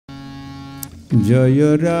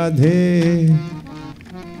जय राधे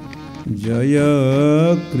जय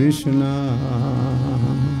कृष्णा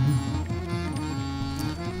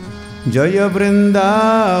जय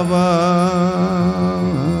वृंदावन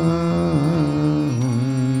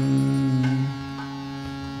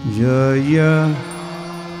जय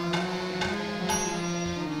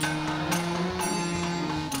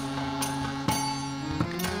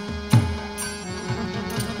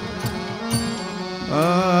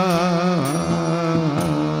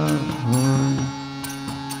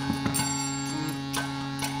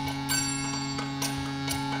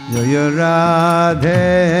जय राधे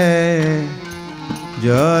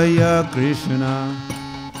जय कृष्णा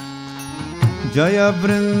जय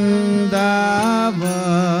वृंदावन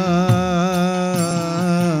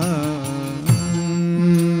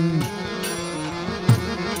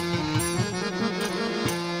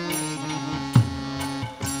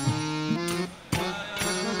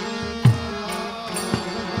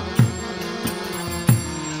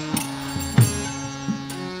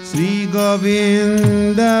श्री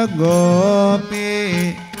गोविंद गोपी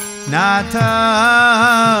नाथ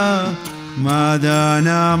मदन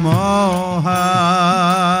मोहन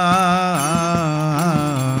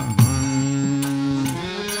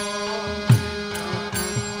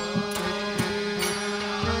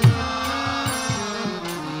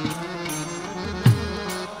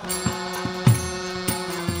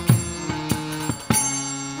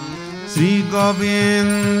श्री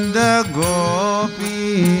गोविंद गोपी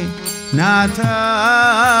नाथ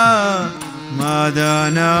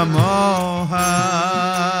मदन मोहन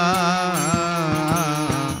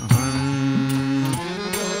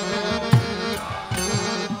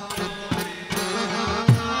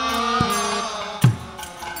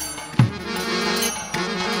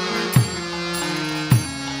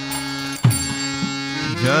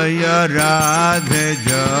जय राधे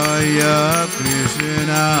जय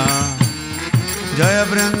कृष्णा जय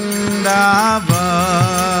वृंदावन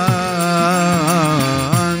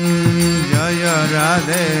जय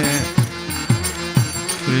राधे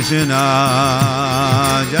कृष्णा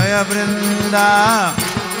जय वृंदावन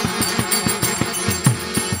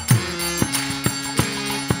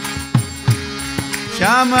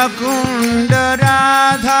श्याम कुंड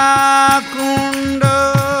राधा कुंड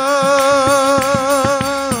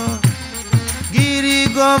गिरि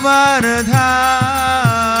गोवर्धन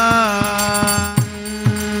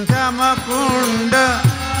श्याम कुंड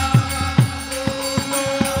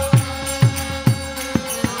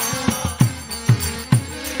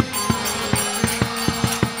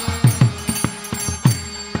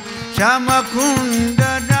श्याम कुंड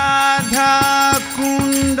राधा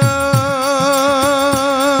कुंड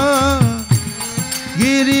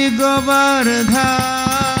गिरि गोवर्धन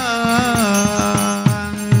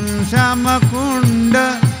श्याम कुंड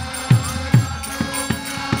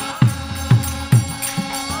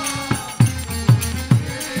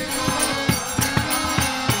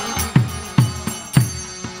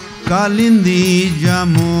कालिंदी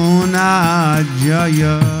जमुना जय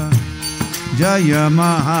जय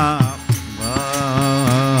महावन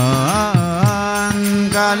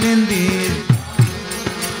कालिंदी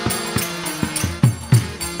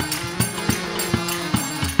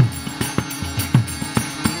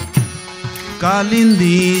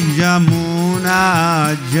कालिंदी जमुना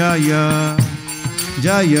जय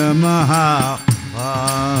जय महावन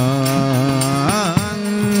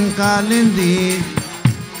कालिंदी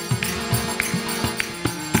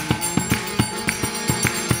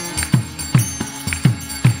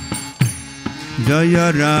जय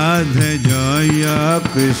राधे जय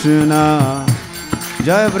कृष्णा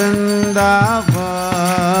जय वृंदावन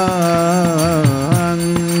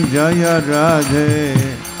जय राधे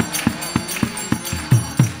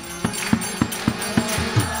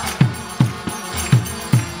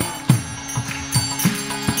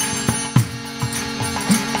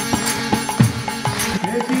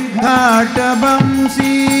घाट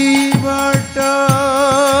बंसी वट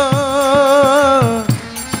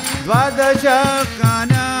द्वादश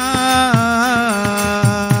कानन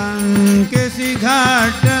केसी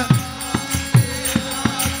घाट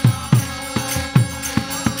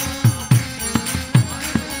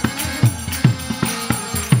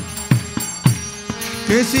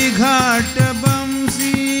केसी घाट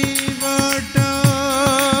बंसी वट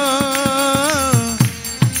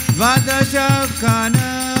द्वादश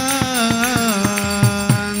कानन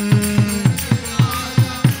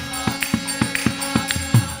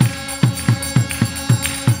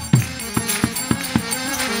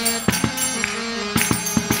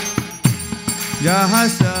जहाँ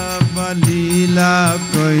सब लीला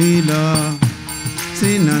कहिला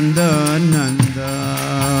श्री नंद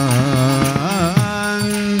नंदन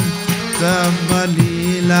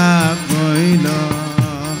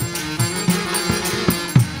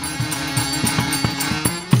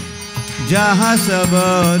जहाँ सब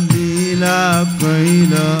लीला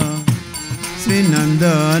कैल श्री नंद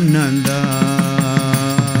नंदन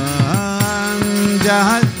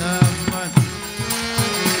जहाँ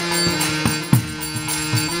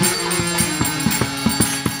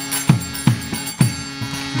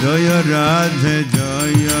जय राधे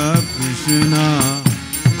जय कृष्ण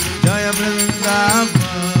जय वृंदावन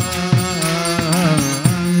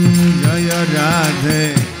जय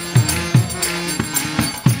Radhe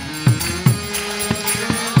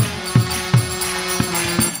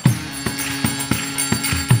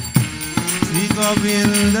Shri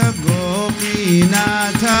Govind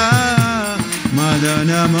Gopinath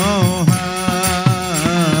Madan Mohan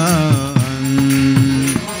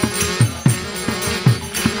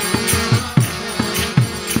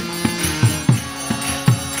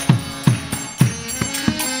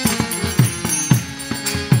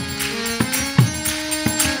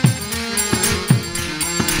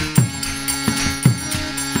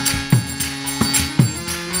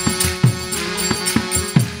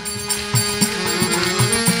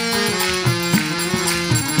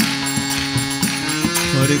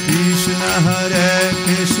Hare Krishna Hare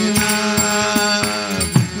Krishna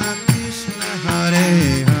Krishna Krishna Hare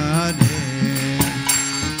Hare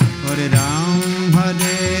Hare Ram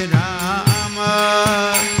Hare Rama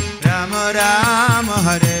Rama Rama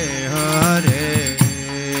Hare Hare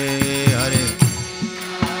Hare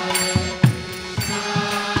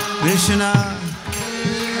Krishna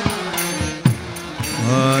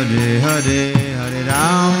Hare Hare Hare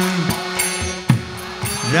Ram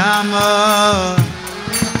Rama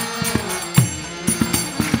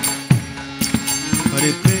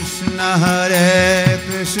Hare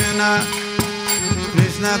Krishna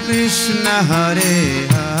Krishna Krishna Hare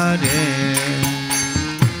Hare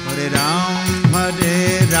Hare Ram Hare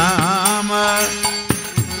Rama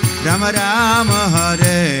Rama Rama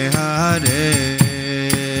Hare Hare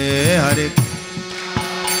Hare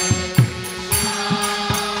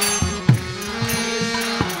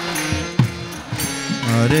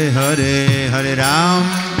Hare Hare Hare Ram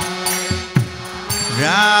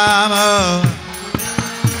Rama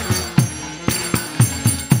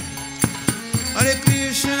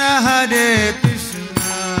Hare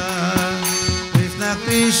Krishna Krishna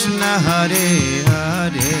Krishna Hare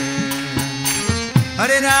Hare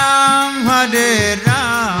Hare Ram Hare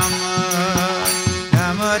Rama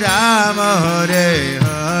Rama Rama Hare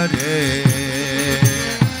Hare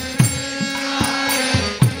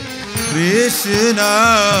Krishna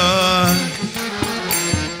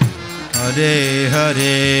Hare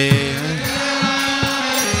Hare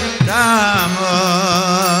Rama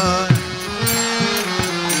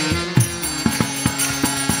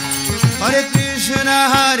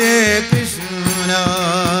Hare Krishna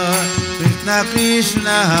Krishna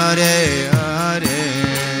Krishna Hare Hare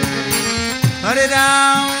Hare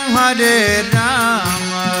Ram Hare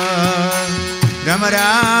Rama Rama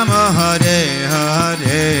Rama Hare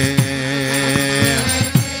Hare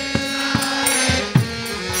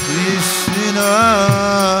Krishna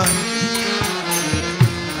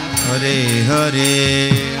Hare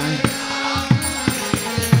Hare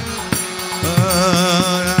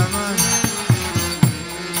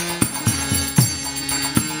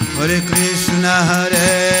Hare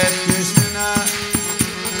Krishna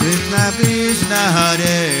Krishna Krishna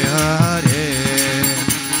Hare Hare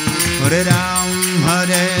Hare Ram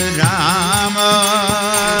Hare Rama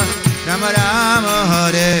Rama Rama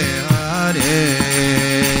Hare Hare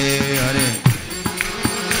Hare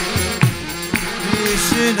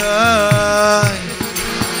Krishna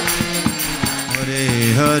Hare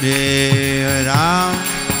Hare Ram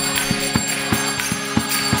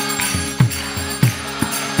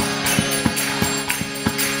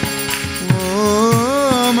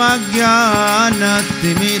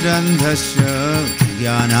ज्ञानतिमिरन्धस्य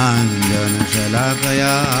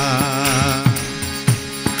ज्ञानाञ्जनशलाकया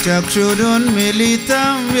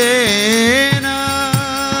चक्षुरुन्मीलितं येन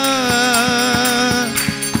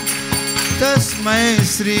तस्मै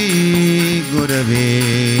श्रीगुरवे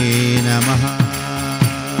नमः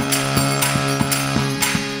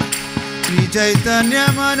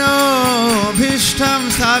श्रीचैतन्यमनोभीष्टं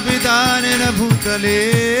स्थापितानेन भूतले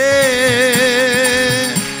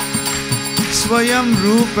स्वयं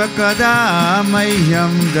रूप कदा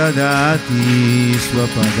मह्यं ददाति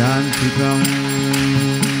स्वपदान्तिकम्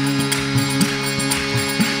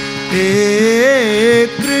हे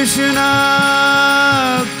कृष्णा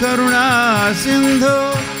करुणा सिंधो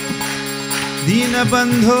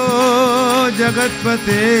दीनबंधो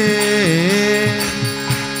जगत्पते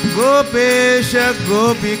गोपेश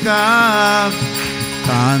गोपिका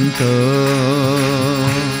कांतो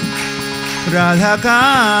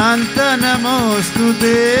राधाकान्त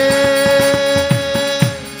नमोस्तुते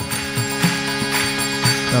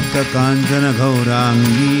तप्त कांचन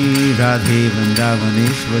गौरांगी राधे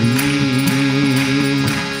वृंदावनेश्वरी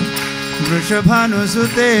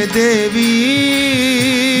वृषभानुसुते देवी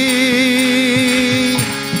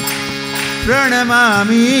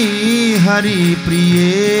प्रणमामि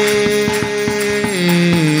हरिप्रिये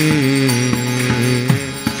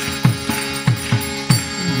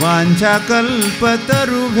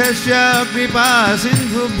वाञ्छाकल्पतरुभ्यश्च कृपा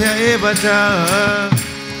सिन्धुभ्य एव च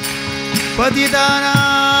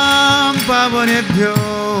पतितानां पावनेभ्यो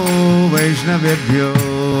वैष्णवेभ्यो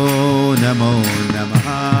नमो नमः।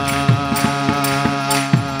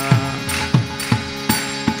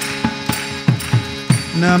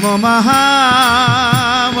 नमो महावदान्याय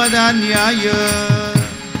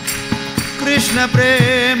कृष्ण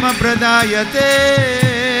प्रेम प्रदायते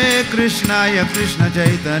कृष्णाय कृष्ण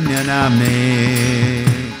चैतन्य नाम्ने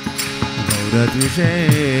गौरद्विषे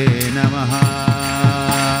नमः।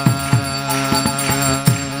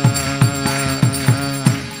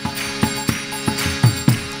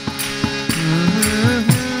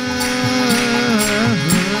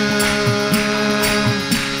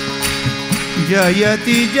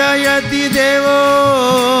 जयति जयति देवो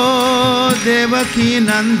देवकी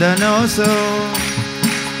नंदनोऽसौ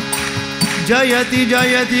जयति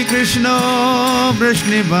जयति कृष्णो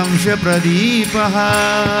वृष्णिवंश प्रदीपः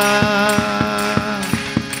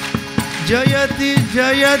जयति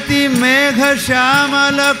जयति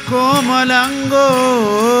मेघश्यामल कोमलांगो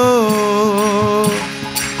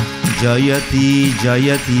जयति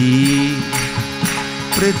जयति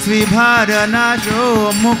पृथ्वीभारनाशो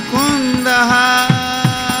मुकुन्दः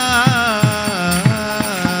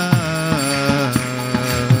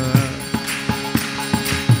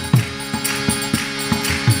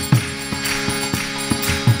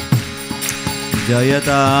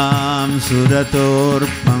जयतां सुरतोर्पङ्गोर्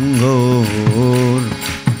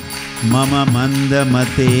मम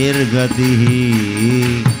मन्दमतेर्गतिः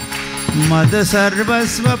मद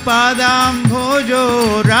सर्वस्व पादाम्भोजो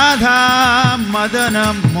राधा मदन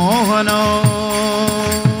मोहनो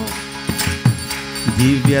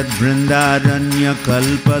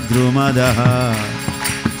दिव्यद्बृन्दारण्यकल्पद्रुमदः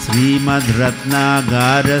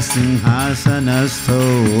श्रीमद्रत्नागारसिंहासनस्थो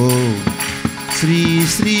श्री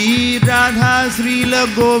श्री राधा श्रील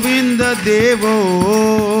गोविंद देवो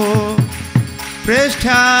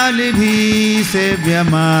प्रेष्ठालिभिः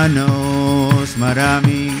सेव्यमानो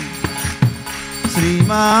स्मरामि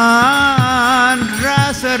श्रीमान्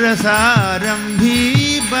रासरसारम्भी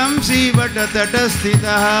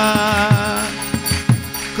वंशीवटतटस्थितः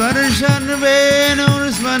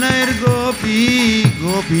कर्षन्वेणुर्स्वनैर्गोपी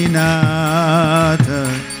गोपीनाथ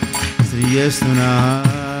श्रियस्तु नः।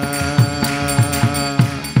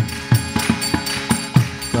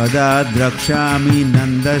 कदा द्रक्ष्यामि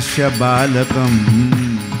नन्दस्य बालकं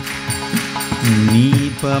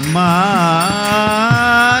नीपमालकं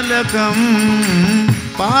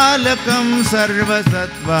पालकं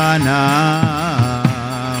सर्वसत्त्वानां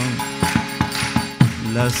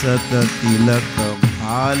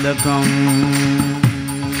लसततिलकपालकम्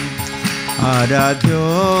आराध्यो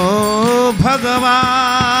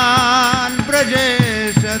भगवान्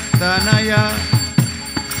ब्रजेशतनय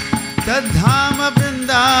तद्धाम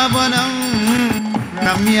वृन्दावनं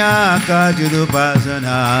रम्या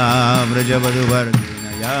काचिदुपासना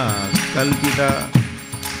व्रजवधूवर्गिणया कल्पिता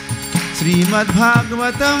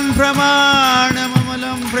श्रीमद्भागवतं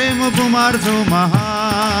प्रमाणममलं प्रेमपुमार्थो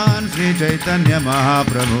महान् श्रीचैतन्य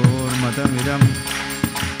महाप्रभोर्मतमिदं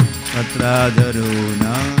तत्रादरो न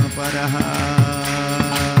परः।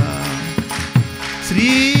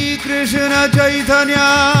 श्रीकृष्ण चैतन्य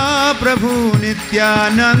प्रभु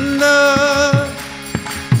नित्यानंद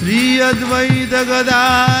श्री अद्वैत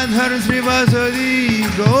गदाधर श्रीवासदि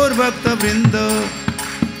गौरभक्तवृंद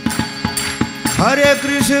हरे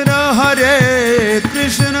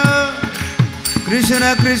कृष्ण कृष्ण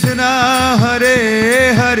कृष्ण हरे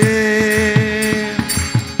हरे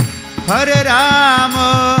हरे राम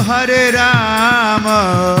राम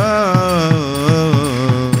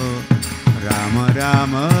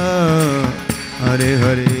राम हरे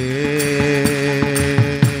हरे।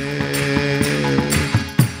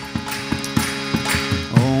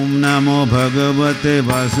 ओम नमो भगवते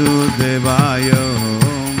वासुदेवाय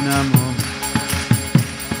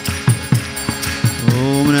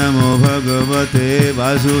ओम नमो भगवते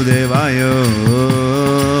वासुदेवाय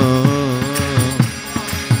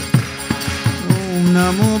ओम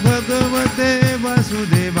नमो भगवते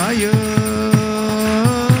वासुदेवाय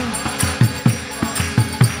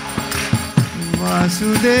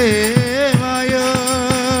वासुदेवाय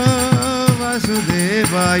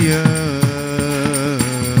Vasudevaya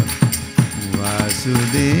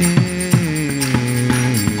Vasudevaya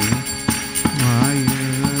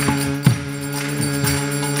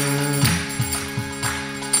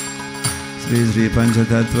Shri Shri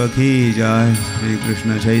Panchatattva ki jai, Shri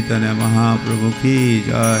Krishna Chaitanya Mahaprabhu ki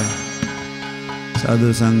jai,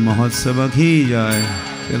 Sadhu Sang Mahotsava ki jai,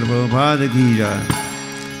 Srila Prabhupada ki jai.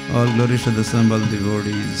 All glories to the assembled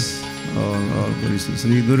devotees, all glories to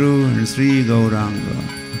Sri Guru and Sri Gauranga,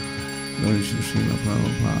 glories to Srila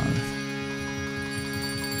Prabhupada.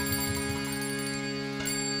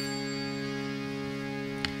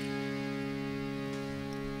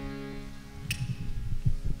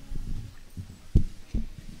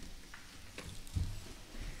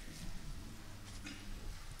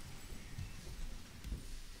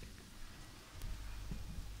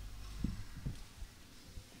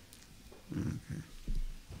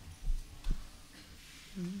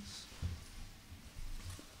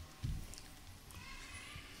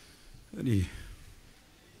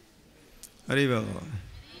 Harival.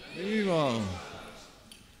 Harival.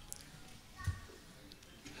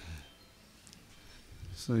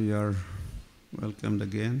 So you are welcomed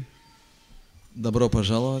again. Добро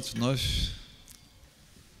пожаловать вновь.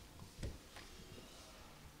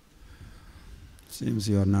 Seems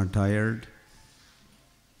you are not tired.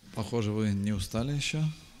 Похоже, вы не устали еще?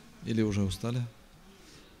 Или уже устали?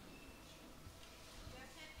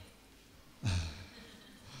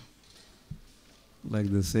 Like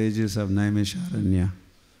the sages of Naimisharanya,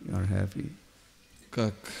 you are happy.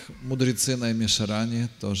 Как мудрецы Наймишарани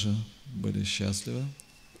тоже были счастливы.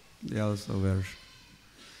 They are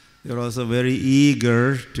also very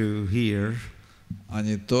eager to hear.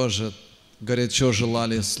 Они тоже горячо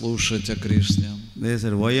желали слушать о Кришне. They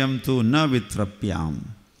said, Vayam tu na vitrapyam.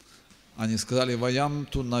 Они сказали, Ваям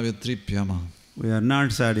ту навитрипьяма. We are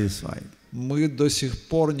not satisfied. Мы до сих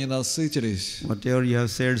пор не насытились. Whatever you have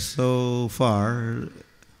said so far,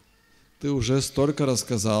 ты уже столько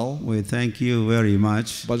рассказал. We thank you very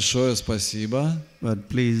much. Большое спасибо. But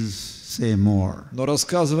please say more. Но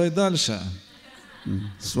рассказывай дальше.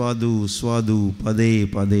 Swadu, swadu, pade,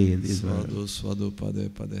 pade. Swadu, swadu, pade,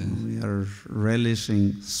 pade. We are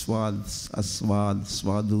relishing swad, aswad,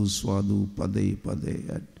 swadu, swadu, pade, pade.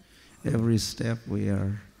 At every step we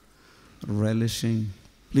are relishing.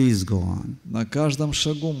 Please go on. На каждом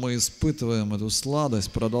шагу мы испытываем эту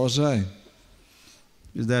сладость. Продолжай.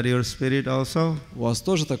 Is that your spirit also? У вас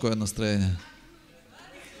тоже такое настроение?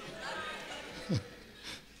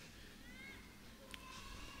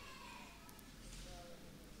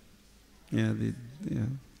 Yeah, yeah.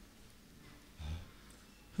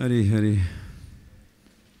 Hari, Hari.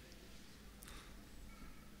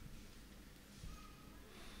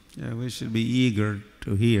 Yeah, we should be eager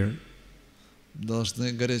to hear.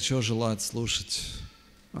 Должны горячо желать слушать.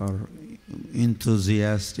 Or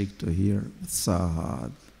enthusiastic to hear. Utsaha.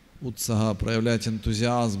 Утсаха, проявлять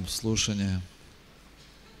энтузиазм в слушании.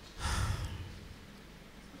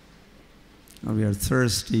 We are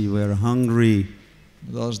thirsty, we are hungry.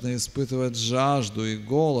 Мы должны испытывать жажду и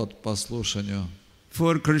голод по слушанию.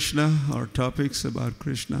 For Krishna, or topics about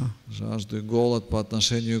Krishna. Жажду и голод по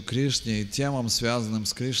отношению к Кришне и темам, связанным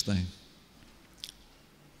с Кришной.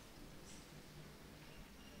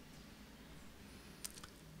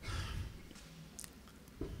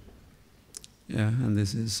 Yeah, and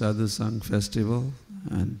this is Sadhu-Sang festival,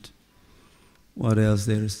 and what else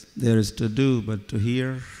there is to do but to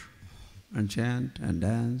hear and chant and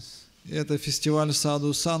dance. И это фестиваль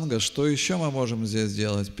Садху-САНГА. Что еще мы можем здесь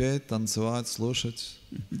делать? Петь, танцевать, слушать.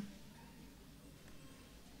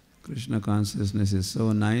 Krishna consciousness is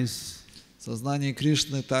so nice. Сознание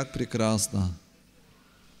Кришны так прекрасно.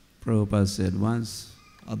 Prabhupada said once.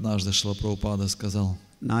 Однажды Шрила Прабхупада сказал.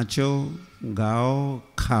 Nacho, gao,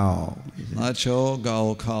 khao. Nacho,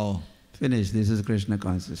 gao, khao. Finish. This is Krishna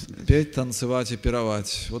consciousness. Петь, танцевать и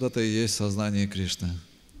пировать. Вот это и есть сознание Кришны.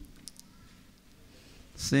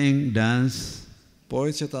 Sing, dance.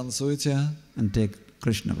 Пойте, танцуйте. And take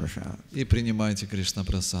Krishna prasad. И принимайте Кришна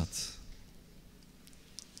прасад.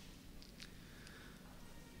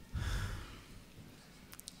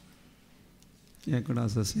 You could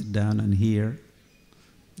also sit down and hear.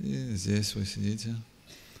 И здесь вы сидите.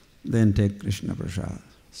 Then take Krishna prasad.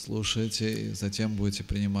 Слушайте, и затем будете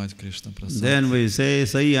принимать Кришна прасад. Then we say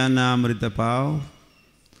Sayana Amrita Pao.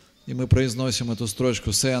 И мы произносим эту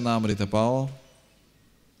строчку Sayana Amrita Pao.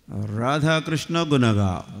 Radha Krishna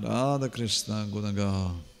Gunagao. Radha Krishna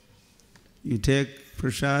Gunagao. You take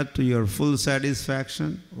prasad to your full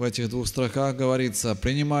satisfaction. В этих двух строках говорится: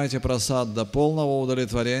 принимайте прасад до полного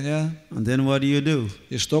удовлетворения. And then what do?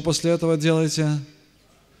 И что после этого делаете?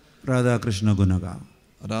 Radha Krishna Gunagao.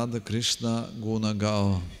 Рада Кришна Гуна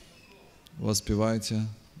Гао. Воспевайте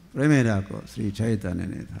Премирako Sri Chaitanya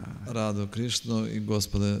Nitha. Раду Кришну и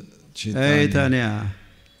Господа Чайтанья. Chaitanya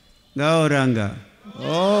Gauranga.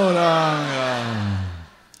 Оранга.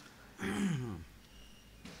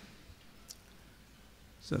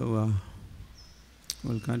 So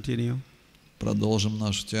we'll continue Продолжим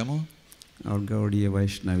нашу тему. our Gaudiya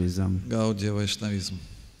Vaishnavism Гаудия Вайшнавизм.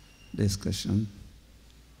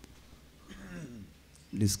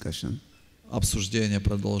 discussion. Обсуждение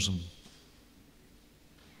продолжим.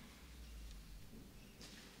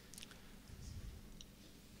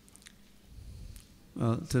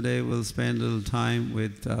 Well, today we'll spend a little time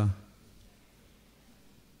with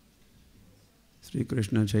Sri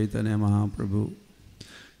Krishna Chaitanya Mahaprabhu.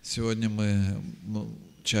 Сегодня мы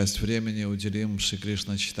часть времени уделим Шри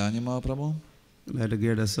Кришна Чайтанье Махапрабху. Let us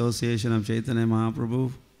get association of Chaitanya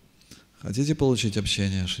Mahaprabhu. Хотите получить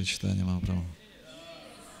общение Шри Чайтанье Махапрабху?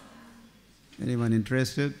 Anyone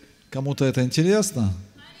interested? Кому-то это интересно?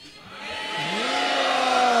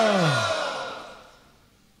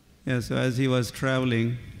 Yeah, so as he was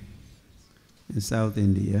traveling in South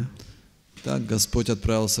India, Так, Господь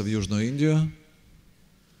отправился в Южную Индию,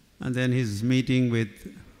 and then his meeting with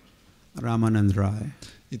Ramanand Rai.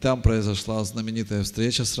 и там произошла знаменитая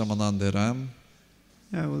встреча с Раманандой Раем.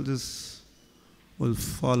 Yeah, we'll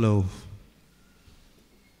follow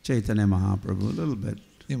Chaitanya Mahaprabhu a little bit.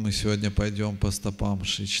 И мы сегодня пойдем по стопам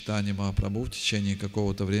Шри Чайтаньи Махапрабху в течение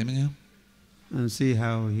какого-то времени. And see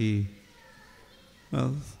how he,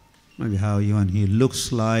 well, maybe how even he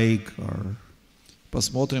looks like, or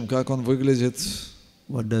Посмотрим, как он выглядит,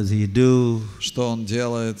 what does he do, что он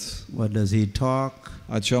делает, what does he talk,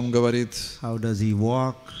 о чем говорит, how does he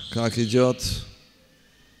walk. как идет.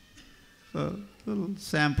 So, a little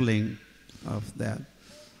sampling of that,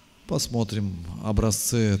 Посмотрим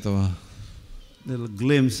образцы этого. little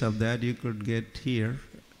glimpse of that you could get here.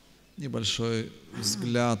 Небольшой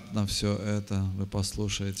взгляд на все это. Вы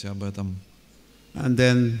послушаете об этом. And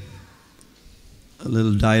then a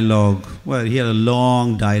little dialogue. Well, he had a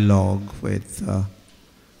long dialogue with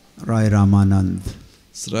Rai Ramanand.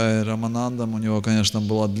 С Рай Раманандом у него, конечно,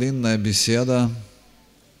 была длинная беседа.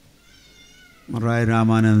 Rai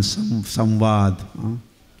Ramanand Samvad.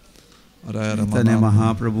 Рай Chaitanya Рамананд.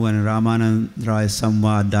 Mahaprabhu and Ramanand Rai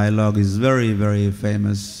Samvad dialogue is very, very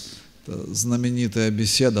famous. Это знаменитая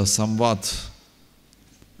беседа Самвад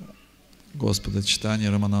Господа Чайтаньи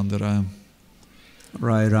Рамананды Рая.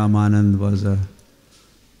 Rai Ramanand was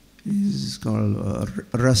he's called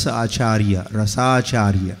Rasa Acharya.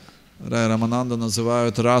 Рай Рамананда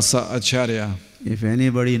называют Раса Ачарья. If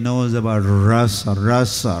anybody knows about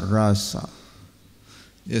rasa,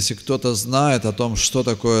 Если кто-то знает о том, что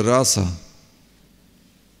такое раса,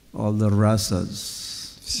 all the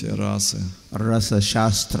rasas, все расы. rasa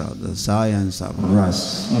shastra, the science of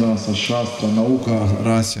ras, Раса шастра, наука о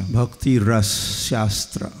расе. bhakti ras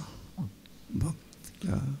shastra,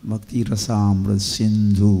 bhakti rasamrit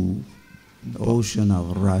sindhu, the ocean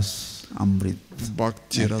of ras, amrit.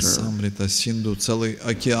 Бхакти Расамрита Синду, целый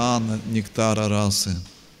океан нектара расы.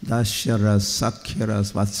 Dasyaras,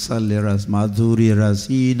 Sakhyaras, Vatsalyaras, Madhuryaras,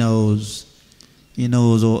 he knows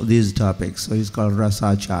all these topics, so he's called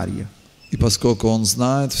Rasacharya. И поскольку он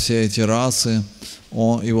знает все эти расы,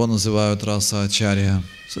 его называют Раса Ачарья.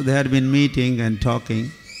 So they had been meeting and talking.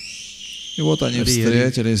 И вот они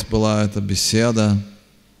встретились, была эта беседа.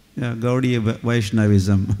 Yeah, Gaudiya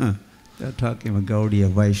Vaishnavism. They're talking about Gaudiya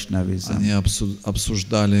Vaishnavism. Они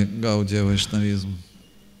обсуждали Гаудия Вайшнавизм.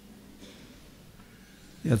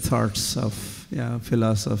 The thoughts of,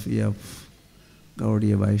 philosophy of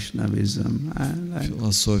Gaudiya Vaishnavism and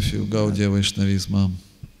Философию Гаудия Вайшнавизма.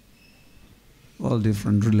 all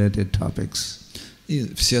different related topics. И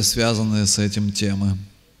все связанные с этим темы.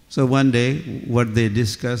 So one day, what they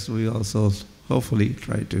discussed, we also hopefully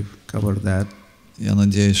try to cover that. Я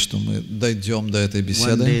надеюсь, что мы дойдем до этой One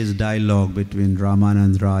беседы. day's dialogue between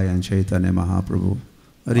Ramanand Rai and Chaitanya Mahaprabhu.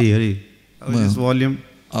 Hari. How is this volume?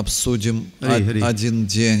 Обсудим Hari. один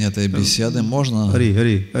день этой беседы. Можно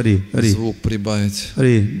Hari. звук прибавить?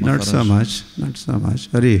 Hari, not so much.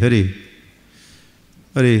 Hari.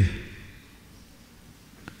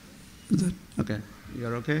 Okay,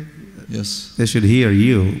 you're okay? Yes. They should hear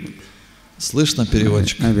you. Слышно,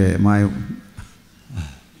 переводчик? Maybe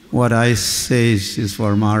what I say is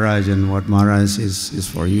for Maharaj and what Maharaj says is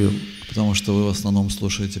for you. Потому что вы в основном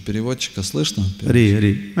слушаете переводчика. Слышно?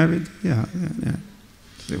 Hari. Maybe, yeah.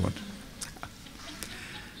 See what?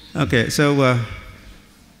 Okay, so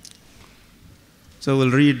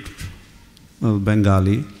we'll read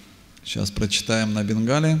Bengali. Сейчас прочитаем на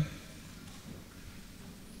бенгале.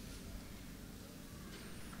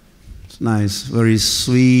 nice, very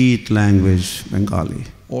sweet language, Bengali.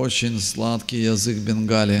 Очень сладкий язык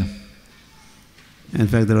Бенгали. In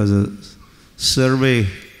fact, there was a survey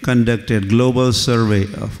conducted, global survey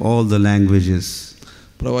of all the languages.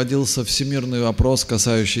 Проводился всемирный опрос,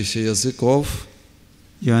 касающийся языков.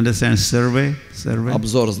 You understand survey? Survey?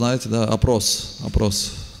 Обзор, знаете, да? Опрос.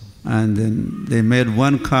 And then they made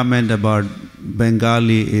one comment about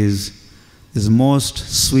Bengali is most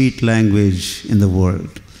sweet language in the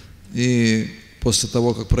world. И после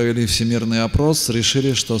того, как провели всемирный опрос,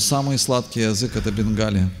 решили, что самый сладкий язык — это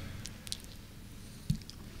Бенгали.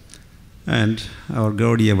 And our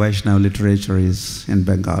Гаудия Vaishnava literature is in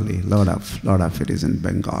Bengali. Lot of it is in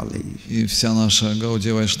Bengali. И вся наша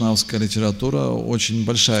Гаудия вайшнавская литература, очень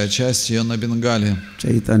большая часть ее на Бенгале.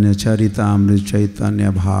 Chaitanya Charitamrita,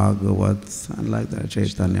 Chaitanya Bhagavat, and like that,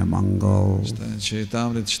 Chaitanya Mangal.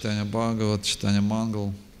 Чайтамрит, Чайтanya Бхагават, Чайтanya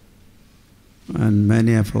Мангал. And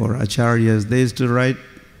many of our acharyas, they used to write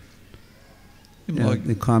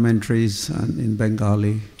the commentaries in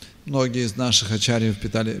Bengali. Многие из наших ачарьев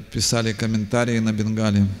писали комментарии на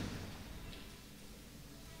Бенгале.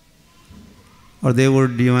 Or they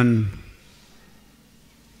would even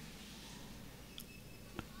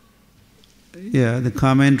the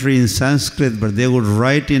commentary in Sanskrit, but they would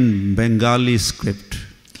write in Bengali script,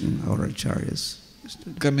 our acharyas.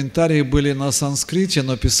 Комментарии были на санскрите,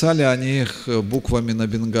 но писали они их буквами на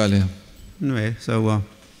Бенгале. Anyway, so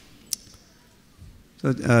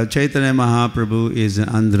Chaitanya Mahaprabhu is in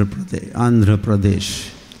Andhra Pradesh.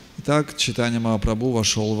 Итак, Чайтанья Махапрабху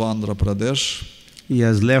вошел в Андхра-Прадеш. He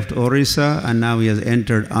has left Orissa and now he has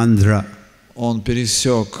entered Andhra. Он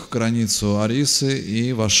пересек границу Орисы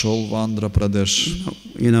и вошел в Андхра-Прадеш.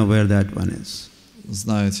 You know where that one is?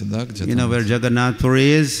 Знаете, да, где You know where Jagannath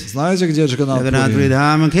Puri is? Знаете, где Джаганнат Jagannath Пури? Puri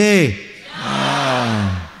Dham Ke.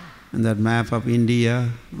 And that map of India.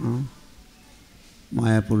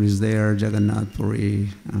 Mayapur is there, Jagannath Puri,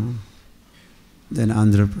 then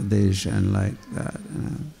Andhra Pradesh and like that.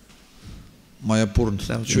 Майяпур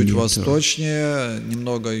чуть восточнее,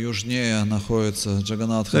 немного южнее находится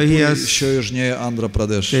Джаганнатха Пури, еще южнее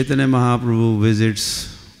Андхра-Прадеш. Chaitanya Mahaprabhu visits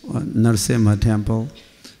Narasimha temple.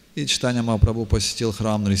 И Чайтанья Махапрабху посетил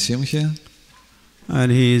храм Нарисимхи.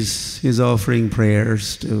 And he's offering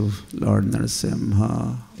prayers to Lord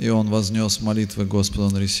Narasimha. И он вознес молитвы Господу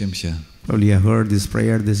Нарисимхе. Probably you heard this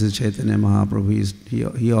prayer. This is Chaitanya Mahaprabhu.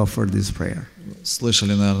 He offered this prayer.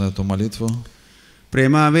 Слышали, наверное, эту молитву?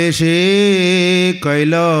 Premaveshe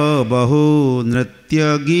kaila bahu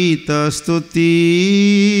nritya gita stuti.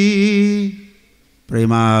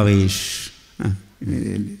 Premavesh.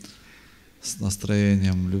 С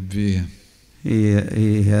настроением любви.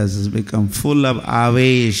 He has become full of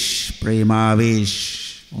avesh,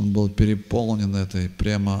 premavesh. Он был переполнен этой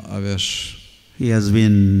према-авеш. He has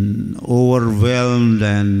been overwhelmed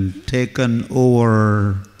and taken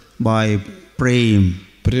over by prem.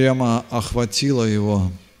 Према охватила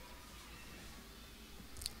его.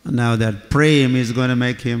 Now that prem is going to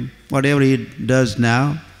make him, whatever he does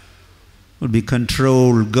now, will be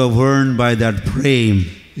controlled, governed by that prem.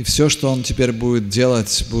 И все, что он теперь будет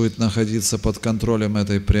делать, будет находиться под контролем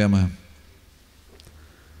этой премы.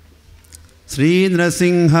 Sri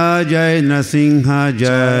Nrasingha Jai Nrasingha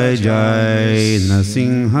Jai Jai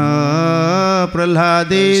Nrasingha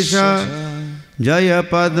Pralhadesha Jaya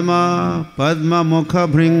Padma Padma Mukha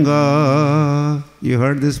Bhringa. You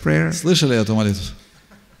heard this prayer? Слышали эту молитву?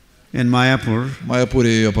 In Mayapur. В Майяпуре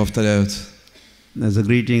ее повторяют. There's a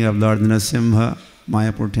greeting of Lord Narasimha,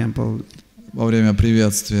 Mayapur temple. Во время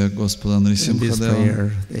приветствия Господа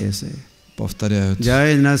Нарисимхадева повторяют.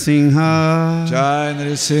 Jai Nrasingha. Jai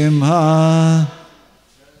Нарисимха.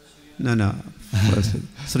 No.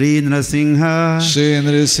 Sri Nrasingha. Shri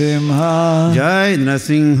Nrasимха. Jai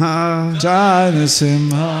Nrasingha. Jai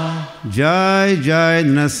Nrasимха. Jai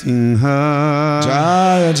Nrasingha.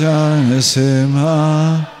 Jai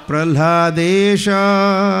Nrasимha. Pralhadesha.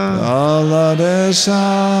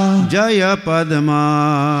 Jaya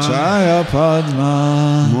Padma. Jaya Padma.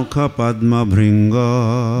 Mukha Padma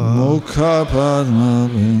Bhringa. Mukha Padma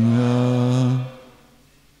Bhringa.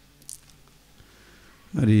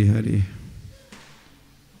 Hari Hari.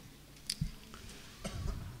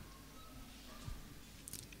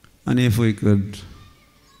 And if we could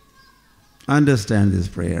understand this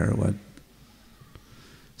prayer, what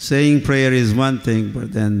saying prayer is one thing,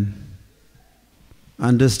 but then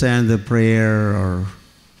understand the prayer, or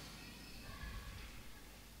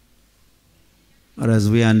as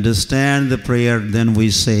we understand the prayer, then we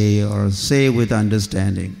say, or say with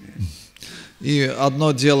understanding. И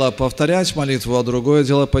одно дело повторять молитву, а другое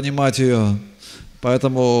дело понимать ее.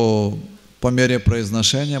 Поэтому по мере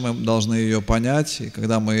произношения мы должны ее понять, и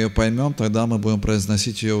когда мы ее поймем, тогда мы будем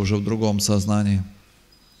произносить ее уже в другом сознании.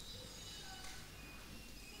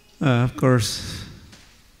 Of course,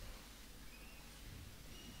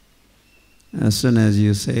 as soon as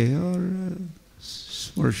you say,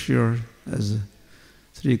 for sure, as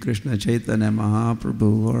Sri Krishna Chaitanya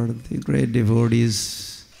Mahaprabhu or the great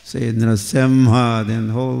devotees say Narasimha, then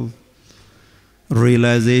whole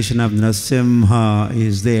realization of Narasimha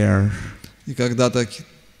is there. И когда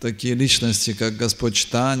такие личности, как Господь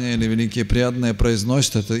Чайтанья или великие преданные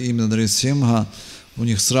произносят это имя Нарисимха, у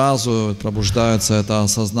них сразу пробуждается это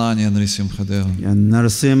осознание Нарисимхадева.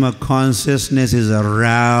 Narasimha consciousness is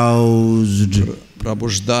aroused.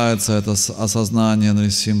 Пробуждается это осознание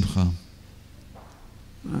Нарисимха.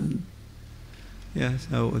 Yes,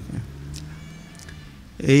 okay.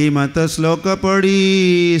 Mata sloka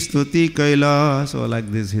padi stuti kaila. So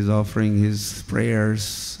like this he's offering his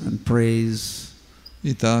prayers and praise.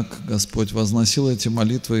 Итак, Господь возносил эти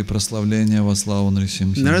молитвы и прославления во славу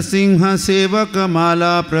Нарисимхи. Narsimha sevaka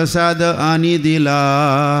mala prasada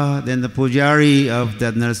anidila. Then the pujari of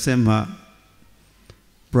that Narasimha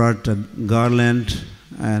brought a garland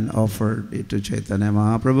and offered it to Chaitanya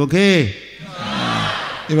Mahaprabhu. Okay.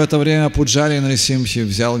 И в это время пуджари Нарисимхи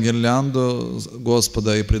взял гирлянду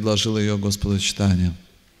Господа и предложил ее Господу Чайтанье.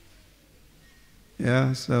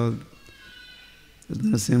 Yeah, so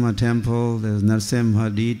there's Narasimha temple, there's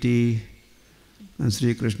Narasimha deity, and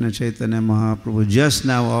Sri Krishna Chaitanya Mahaprabhu just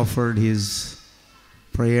now offered his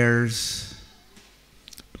prayers.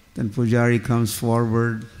 Then Pujari comes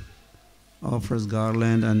forward, offers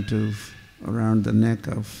garland around the neck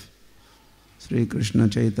of Sri Krishna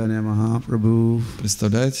Chaitanya Mahaprabhu.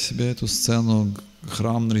 Представляете себе эту сцену?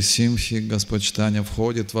 Храм Нарисимхи, Господь Чайтанья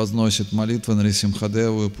входит, возносит молитвы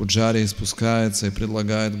Нарисимхадеву, и пуджари спускается и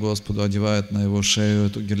предлагает Господу, одевает на его шею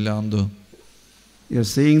эту гирлянду. You're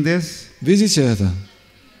seeing this? Видите это?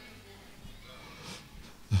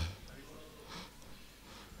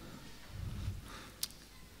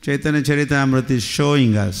 Chaitanya Charitamrita is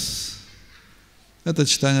showing us. Это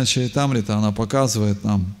читание Чаритамрита, она показывает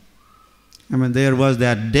нам. I mean, there was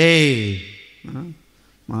that day,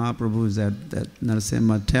 Mahaprabhu's at that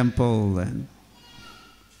Narasimha temple and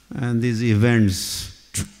these events.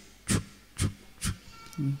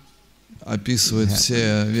 Описывает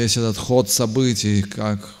весь этот ход событий,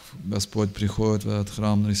 как Господь приходит в этот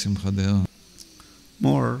храм Нарисимхадева.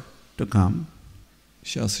 More to come.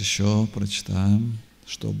 Сейчас еще прочитаем,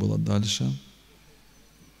 что было дальше.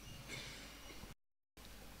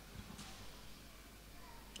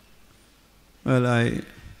 Well,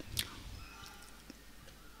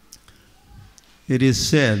 it is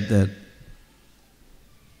said that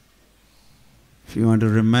if you want to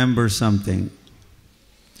remember something,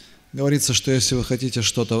 говорится, что если вы хотите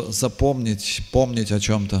что-то запомнить, помнить о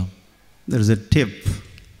чем-то, there's a tip,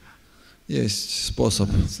 есть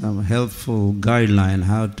способ, some helpful guideline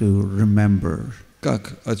how to remember,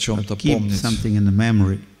 как о чем-то keep помнить, something in the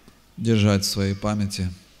memory. держать в своей памяти.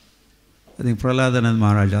 I think Prahladanand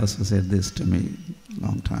Maharaj also said this to me a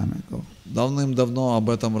long time ago. Давным-давно об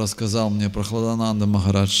этом рассказал мне Прахладананда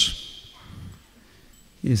Махарадж.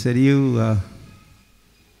 He said, you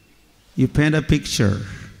paint a picture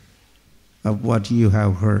of what you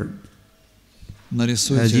have heard.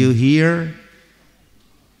 As you hear,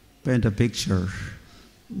 paint a picture.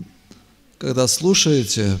 Когда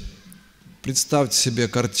слушаете, представьте себе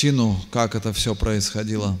картину, как это все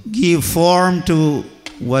происходило. Give form to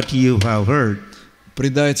what you have heard.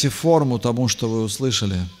 Придайте форму тому, что вы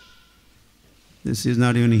услышали. This is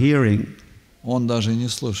not even hearing. Он даже не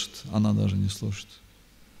слушает, она даже не слушает.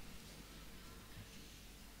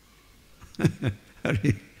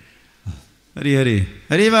 Hari, Hari, Hari,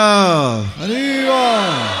 Hariva.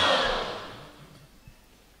 Hariva.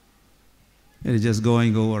 It is just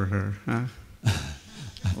going over her,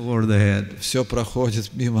 over the head. Все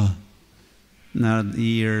проходит мимо. Not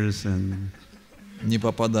ears and не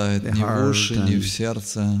попадает ни в уши, ни в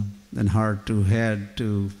сердце. Then heart to head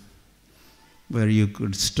to where you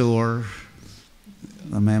could store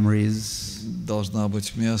the memories. Должна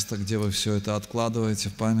быть место, где вы все это откладываете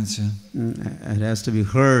в памяти. It has to be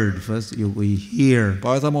heard first. We hear.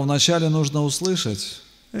 Поэтому вначале нужно услышать.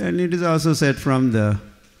 And it is also said from the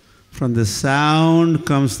sound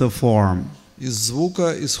comes the form. Из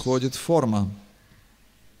звука исходит форма.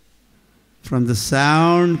 From the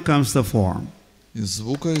sound comes the form. Из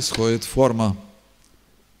звука исходит форма.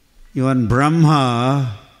 Even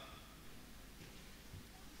Brahma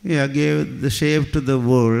gave the shape to the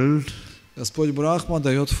world. Господь Брахма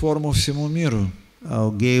дает форму всему миру.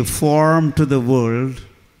 Gave form to the world.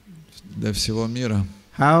 Для всего мира.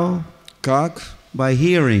 How? Как? By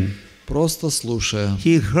hearing. Просто слушая.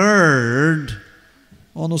 He heard.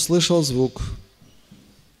 Он услышал звук.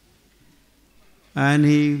 And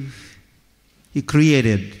he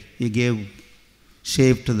created. He gave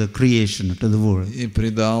shape to the creation, to the world. И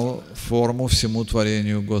придал форму всему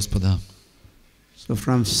творению Господа. So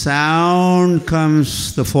from sound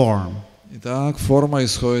comes the form. Итак, форма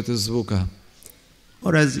исходит из звука.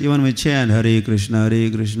 Or as even we chant Hare Krishna,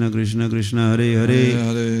 Krishna Krishna, Hare Hare,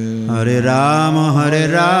 Hare Rama,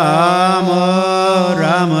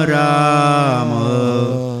 Rama Rama,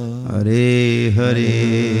 Hare Hare.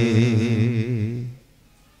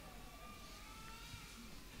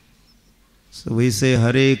 So we say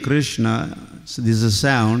Hare Krishna, so this is a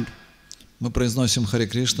sound. Мы произносим Харе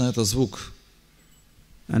Кришна, это звук.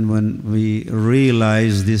 And when we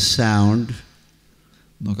realize this sound,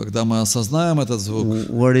 но когда мы осознаем этот звук,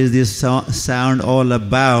 what is this sound all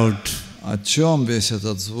about? О чем весь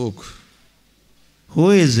этот звук?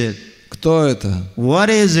 Who is it? Кто это? What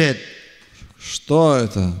is it? Что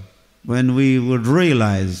это? When we would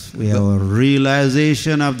realize, we have a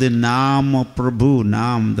realization of the Nama Prabhu,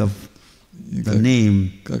 Nam, the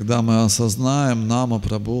name. Когда мы осознаем Нама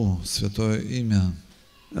Прабху, святое имя,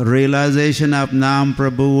 realization of Nam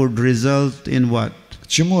Prabhu would result in what? К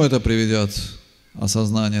чему это приведет?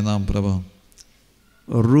 Осознание Нам Прабху.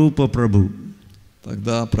 Rupa Prabhu.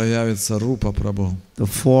 Тогда проявится Рупа Прабху. The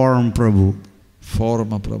form Prabhu.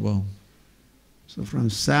 Форма Прабху. So from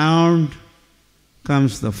sound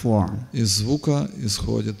comes the form. Из звука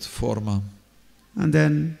исходит форма. And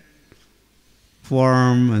then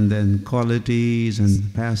form, and then qualities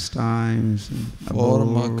and pastimes. And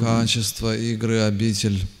форма, качество, игры,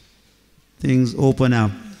 обитель. Things open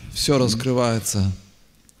up. Все раскрывается.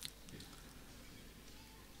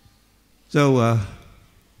 So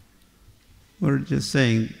we're just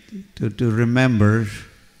saying to remember,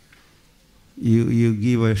 you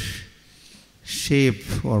give a shape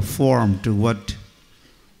or form to what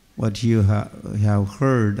you have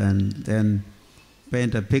heard, and then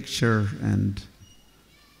paint a picture and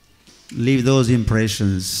leave those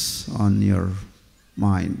impressions on your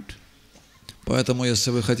mind. Поэтому,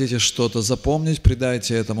 если вы хотите что-то запомнить,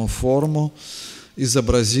 придайте этому форму,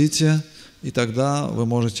 изобразите, и тогда вы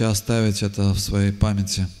можете оставить это в своей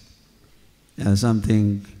памяти.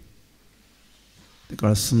 Something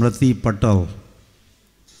called Smriti Patal.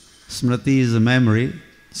 Smriti is a memory.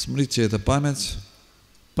 Смрити — это память.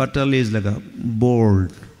 Patal is like a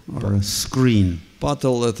board or a screen.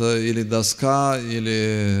 Патал — это или доска,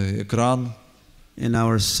 или экран. In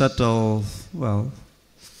our subtle,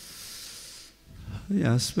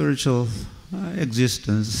 spiritual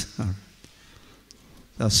existence,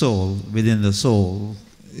 the soul, within the soul,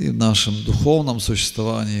 И в нашем духовном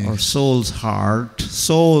существовании, or soul's heart,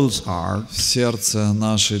 в сердце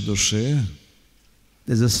нашей души,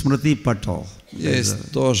 there's a Smriti Patal.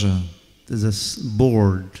 есть тоже there's a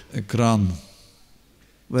board, экран,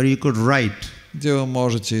 where you could write. Где вы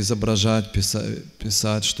можете изображать,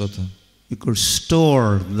 писать что-то. You could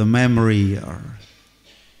store the memory or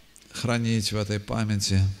хранить в этой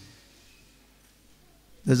памяти.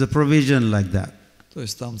 There's a provision like that. То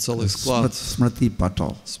есть там целый склад. Smriti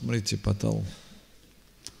Patal. Смрити Патал.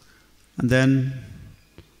 And then,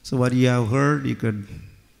 so what you have heard, you could,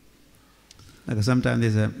 like sometimes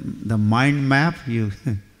there's the mind map. You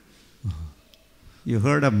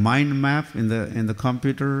heard a mind map in the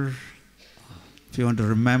computer. If you want to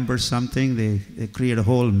remember something, they create a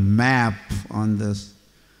whole map on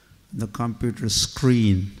the computer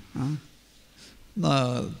screen.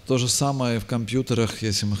 То же самое в компьютерах.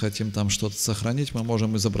 Если мы хотим там что-то сохранить, мы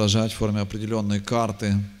можем изображать в форме определенной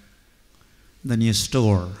карты. Then you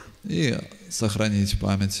store. И сохранить в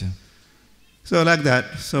памяти. So like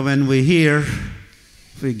that. So when we hear,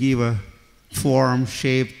 we give a form,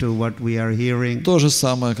 shape to what we are hearing. То же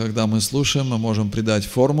самое, когда мы слушаем, мы можем придать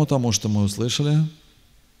форму тому, что мы услышали.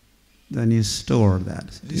 Then you store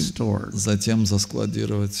that. Затем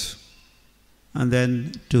заскладировать. And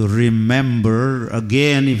then to remember,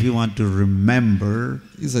 again, if you want to remember.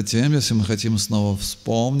 И затем, если мы хотим снова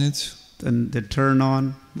вспомнить, then they turn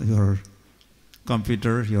on your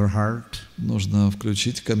computer, your heart. Нужно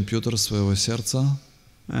включить компьютер своего сердца.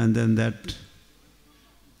 And then that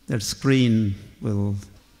screen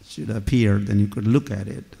should appear, then you could look at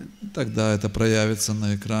it. Тогда это проявится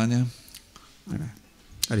на экране.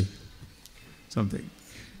 Something.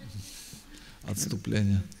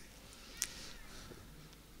 Отступление.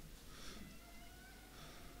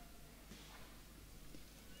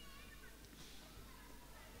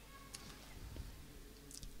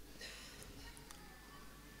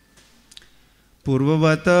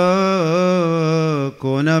 Purvavata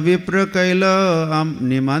kona vipra kaila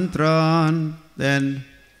nimantran. Then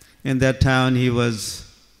in that town he was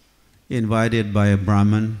invited by a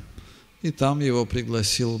Brahmin. И там его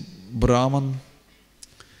пригласил браман.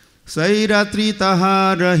 Sairatri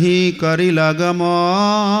taha rahi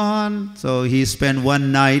karilagaman. So he spent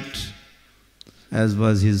one night, as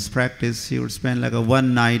was his practice. He would spend like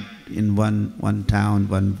one night in one town,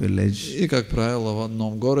 one village. И, как правило, в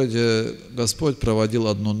одном городе Господь проводил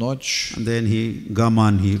одну ночь. And then he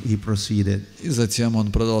proceeded. И затем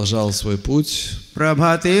он продолжал свой путь.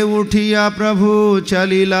 Prabhate uthiya prabhu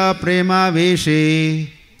chalila prema veshe.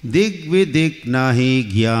 Dig vidik nahi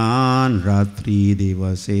gyan ratri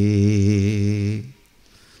devase.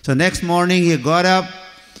 So next morning he got up.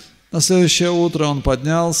 На следующее утро он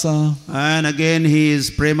поднялся. And again he is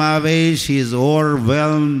premavesh, he is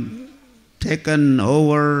overwhelmed, taken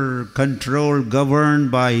over, controlled, governed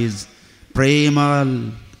by his prema.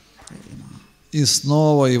 И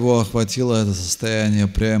снова его охватило это состояние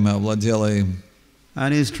премы, овладело им.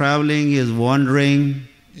 And he is traveling, he is wandering.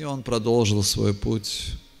 И он продолжил свой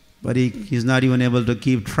путь. But he is not even able to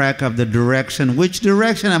keep track of the direction. Which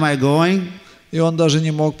direction am I going? И он даже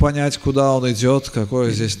не мог понять, куда он идет,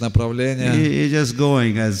 какое здесь направление. He's just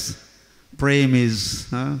going as prema is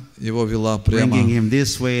Его вела према. bringing him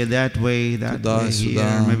this way, that way, Туда, here.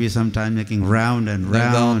 сюда. Maybe sometimes making round and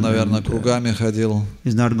Иногда он, round. наверное, and, кругами ходил,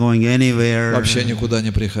 he's not going anywhere. вообще никуда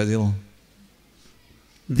не приходил.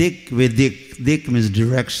 Dik with dik. Dik means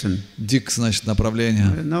direction. Дик значит направление.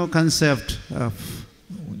 No concept of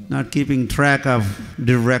not keeping track of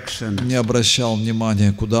direction. Не обращал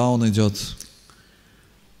внимания, куда он идет.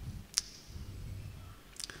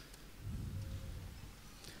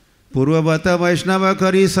 Purvavata Vaishnava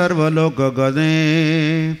Kari Sarva Loka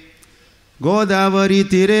Gade Godavari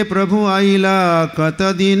Tire Prabhu Aila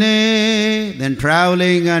Katadine. Then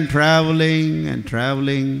traveling and traveling and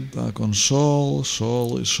traveling. Так он шел,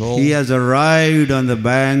 шел и шел. He has arrived on the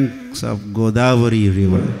banks of Godavari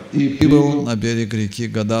river. И прибыл на берег реки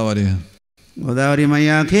Гадавари. Godavari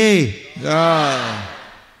Maya Ki Да.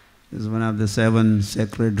 is one of the 7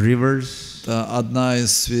 sacred rivers. Это одна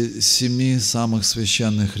из 7 самых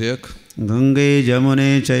священных рек. Gange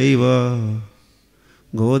Jamune Chaiva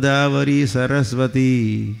Godavari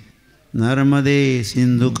Saraswati Narmade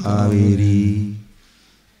Sindhu Kaveri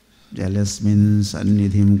Jalasmin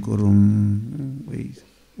Sannidhim Kurum.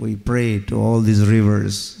 We pray to all these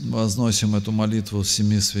rivers. Возносим эту молитву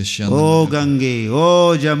 7 священным. Oh Gange,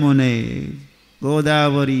 oh Jamune,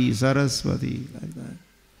 Godavari Saraswati, like that.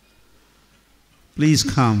 Please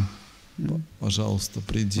come. Пожалуйста,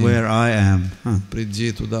 приди. Where I am.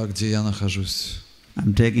 Приди туда, где я нахожусь.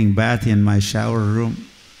 I'm taking bath in my shower room.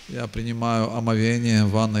 Я принимаю омовение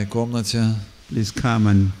в ванной комнате. Please come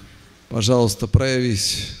and Пожалуйста,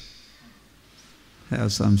 проявись.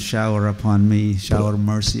 have some shower upon me, shower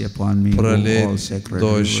mercy upon me. Пролей All sacred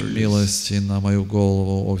дождь rivers. милости на мою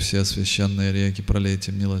голову, о все священные реки,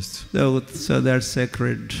 пролейте милость. So that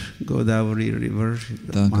sacred Godavari river,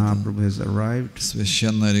 Так, Mahaprabhu has arrived.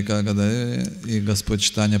 Священная река Гаудия, и Господь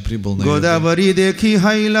Читания прибыл на ее берег. Godavari dekhi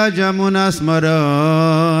haila jamuna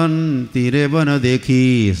smaran, tire bana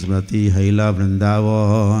dekhi smrati haila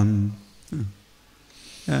vrindavan.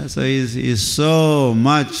 So he's so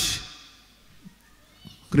much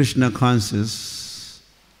Krishna conscious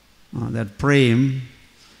that prem.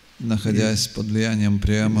 Находясь под влиянием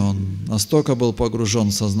премы, он настолько был погружен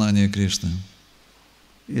в сознание Кришны.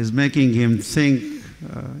 Is making him think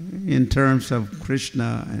in terms of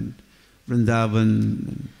Krishna and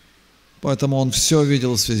Vrindavan. Поэтому он все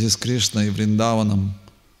видел в связи с Кришной и Вриндаваном.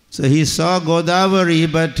 So he saw Godavari,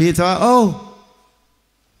 but he thought, oh,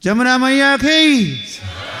 Jamuna Maya Ki.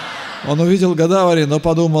 Он увидел Гадавари, но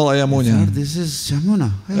подумал о Ямуне. This is Jamuna.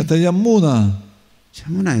 Hey, Это Ямуна.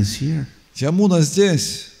 Jamuna is here. Ямуна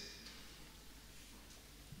здесь.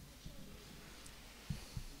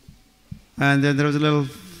 And then there was a little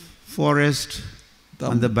forest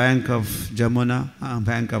on the bank of Jamuna,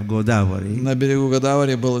 bank of Godavari. На берегу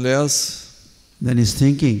Гадавари был лес. Then he's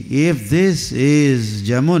thinking, if this is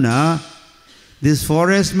Jamuna, this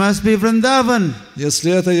forest must be Vrindavan.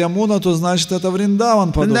 Если это Ямуна, то значит это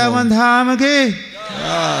Вриндаван, подумал. Vrindavan dham ke.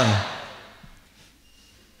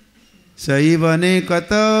 Saivane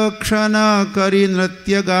kata kshana kari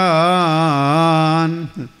nrityagan.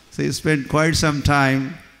 So he spent quite some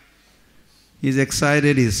time. He's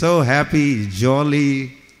excited, he's so happy, he's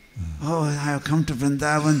jolly. Oh, I have come to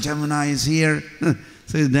Vrindavan, Jamuna is here.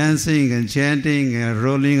 So he's dancing and chanting and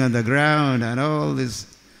rolling on the ground and all this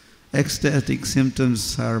ecstatic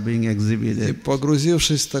symptoms are being И exhibited.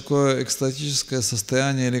 погрузившись в такое экстатическое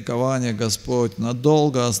состояние ликования, Господь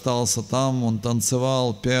надолго остался там, Он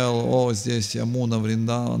танцевал, пел, о, здесь Ямуна,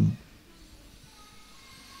 Вриндаван.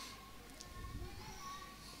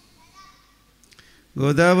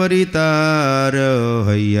 Godavari taro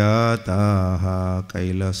hayataha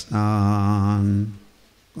kailasnan.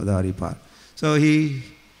 Godavari par. So he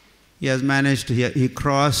has managed to, he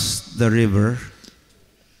crossed the river.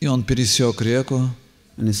 И он пересек реку.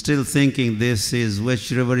 And he's still thinking which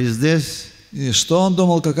river is this? И что он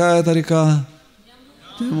думал, какая это река?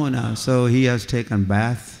 Jamuna. So he has taken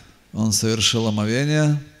bath. Он совершил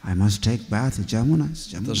омовение. I must take bath in Jamuna. It's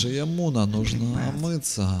Jamuna. Это же Ямуна, нужно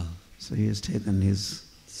омыться. So he has taken his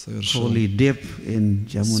Совершил holy dip in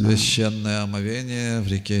Jamuna. священное омовение в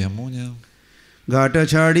реке Ямуне. Gata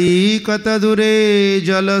chadi katadure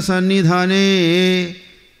jala sannidhane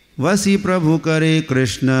vasi prabhu kare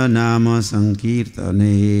Krishna nama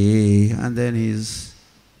sankirtane. And then he's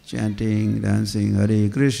chanting, dancing, Hare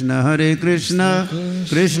Krishna,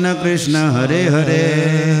 Krishna Krishna, Hare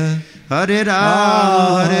Hare, Hare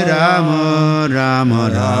Rama, Rama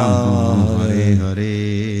Rama, Hare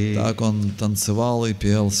Hare. Так он танцевал и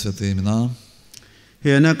пел святые имена.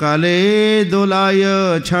 Hena kale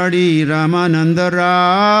dolaya chadi Ramananda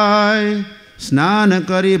Rai snana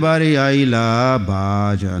kari bari aila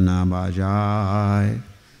bhajana bhajai.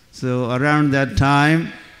 So around that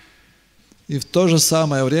time, И в то же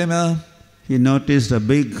самое время he noticed a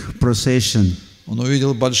big procession. он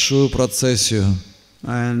увидел большую процессию.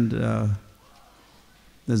 And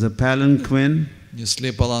there's a palanquin,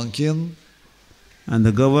 Несли паланкин, and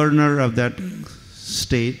the governor of that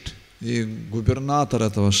state, и губернатор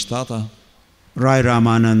этого штата, Rai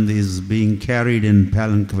Ramanand, is being carried in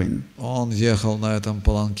palanquin. он ехал на этом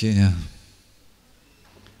паланкине.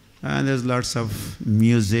 And there's lots of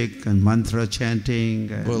music and mantra chanting.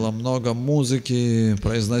 Было много музыки,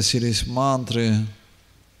 произносились мантры.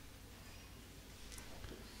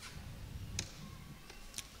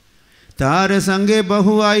 Tare sange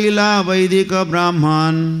bahu aila vaidika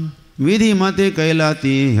brahman vidhi mate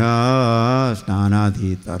kailatiha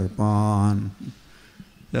snanati tarpan.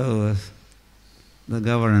 So the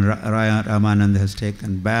governor Rai Ramanand has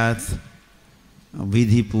taken bath,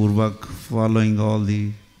 vidhi purvak, following all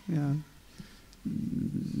the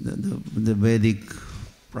Vedic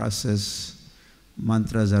process.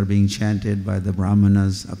 Mantras are being chanted by the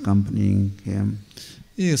Brahmanas accompanying him.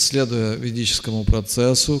 И, следуя ведическому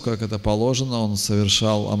процессу, как это положено, он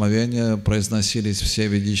совершал омовение, произносились все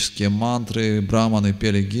ведические мантры, браманы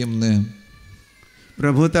пели гимны.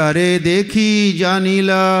 Prabhutare dekhi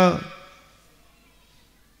janila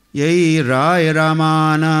yai Rai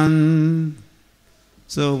Ramanand.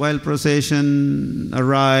 So while procession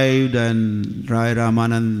arrived and Rai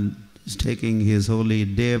Ramanand is taking his holy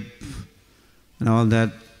dip and all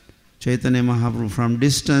that, Chaitanya Mahaprabhu from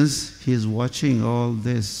distance, he is watching all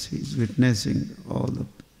this, he is witnessing all the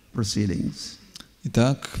proceedings.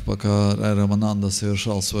 Итак, пока Рай Рамананда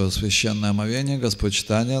совершал свое священное омовение, Господь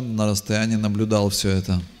Чайтанья на расстоянии наблюдал все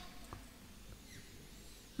это.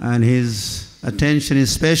 And his attention is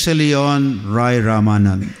especially on Rai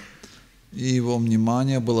Ramanand. И его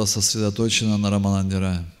внимание было сосредоточено на Рамананде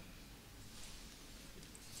Рае.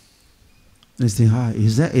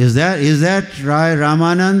 Is that Rai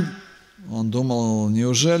Ramanand? Он думал,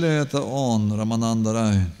 неужели это он, Рамананда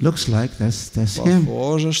Рай? Looks like that's him.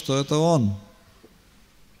 Похоже, что это он.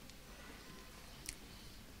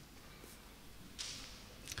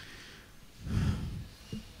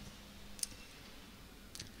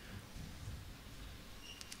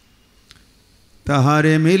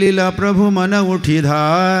 Tahare milila Prabhu mana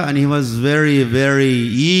uthidha, and he was very, very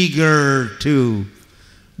eager to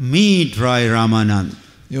meet Rai Ramanand.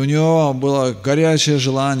 И у него было горячее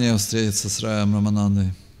желание встретиться с Раем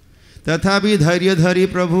Раманандой. Tathapi dharya dhari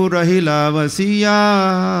Prabhu rahila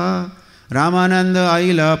vasiya, Ramananda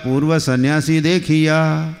aila purva sannyasi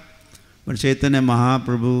dekhiya. But Chaitanya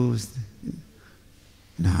Mahaprabhu,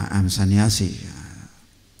 no, I'm sannyasi.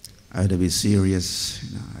 I have to be serious.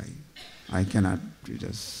 I cannot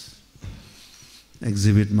just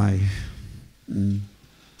exhibit my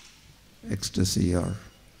ecstasy or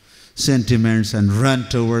sentiments and run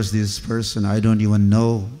towards this person. I don't even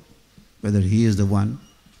know whether he is the one,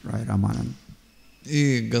 right, Ramanand.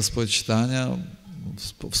 И Господь Чайтанья,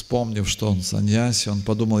 вспомнив, что он саньяси, он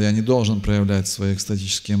подумал, я не должен проявлять свои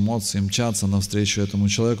экстатические эмоции, мчаться навстречу этому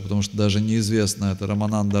человеку, потому что даже неизвестно, это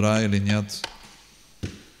Рамананда Рай или нет.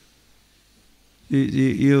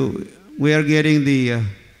 We are getting the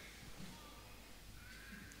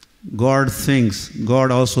God thinks,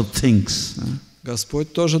 God also thinks.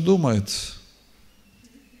 Господь тоже думает.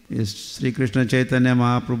 Is Sri Krishna Chaitanya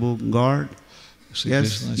Mahaprabhu God? Шри Yes,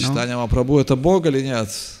 Кришна no? Чайтанья Махапрабху это Бог или нет?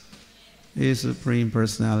 He is the Supreme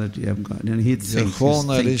Personality of God. And he thinks,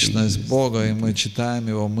 Верховная he's личность thinking, Бога, и мы читаем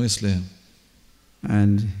Его мысли.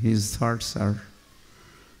 and his thoughts are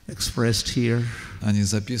expressed here. Они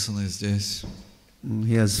записаны здесь.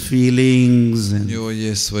 He has feelings У and него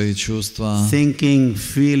есть свои чувства, thinking,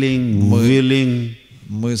 feeling, Мы- willing.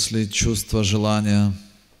 мысли, чувства, желания.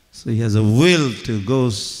 So he has a will to go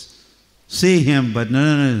see him, but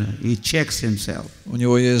no. He checks himself. У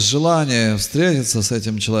него есть желание встретиться с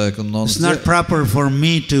этим человеком, но он It's not proper for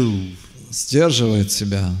me to сдерживает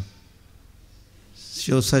себя.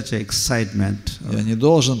 show such excitement. Я не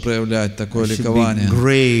должен проявлять такое I should be ликование.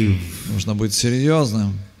 grave. Нужно быть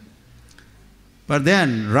серьезным. But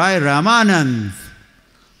then Rai Ramanand,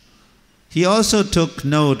 he also took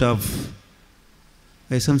note of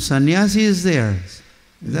some sannyasi is there.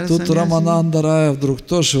 Is that a Тут sannyasi? Рамананда Рая вдруг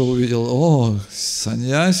тоже увидел, о,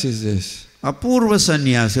 саньяси здесь. Apurva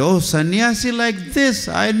sannyasi. Oh, sannyasi like this.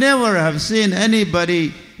 I never have seen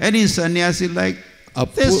anybody, any sannyasi like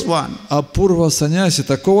this one. Апурва саньяси,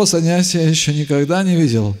 такого саньяси я еще никогда не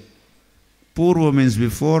видел. Purva means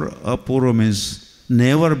before, apurva means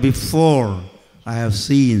never before I have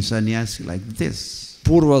seen sannyasi like this.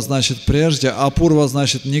 Пурва значит прежде, а Пурва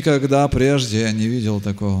значит никогда прежде я не видел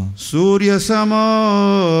такого. Surya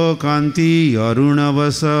sama kanti aruna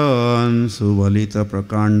vasan suvalita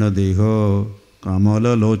prakanda deho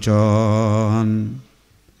kamala lochan.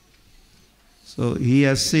 So he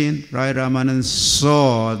has seen, Rai Ramanand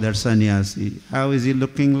saw that sannyasi. How is he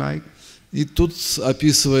looking like? И тут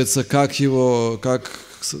описывается, как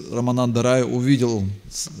Рамананда Рай увидел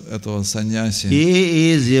этого саньяси.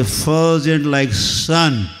 He is effulgent like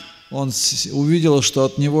sun. Он увидел, что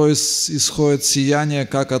от него исходит сияние,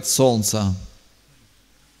 как от солнца.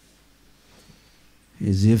 He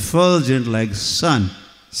is effulgent like sun.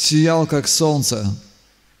 Сиял, как солнце.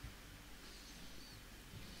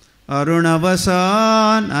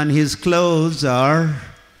 Arunavasan, and his clothes are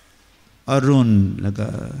arun, like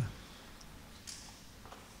a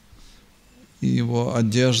Его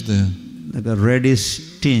одежды,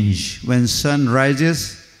 reddish tinge. When sun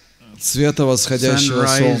rises, цвета восходящего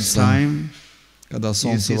sunrise солнца. time, Когда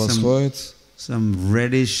солнце see восходит, some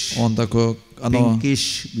reddish, он такой, оно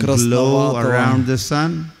pinkish glow around the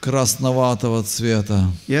sun. красноватого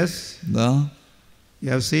цвета. Yes, Да? you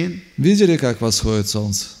have seen? Видели, как восходит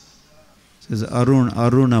солнце? It says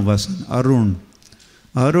Arunavasan, Arun.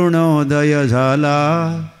 Arunodaya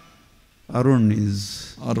jhala. Arun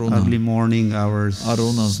is Аруна. early morning hours.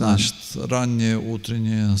 Аруна sun. значит раннее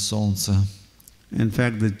утреннее солнце. In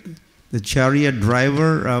fact, the chariot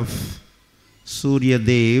driver of Surya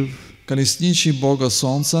Dev Колесничий Бога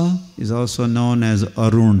Солнца is also known as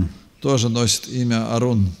Arun. тоже носит имя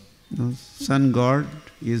Арун. Sun god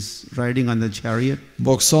is riding on the chariot.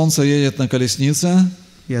 Бог Солнца едет на колеснице,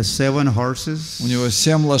 He has 7 horses, у него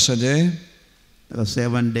 7 лошадей,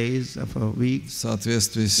 7 days of a week. в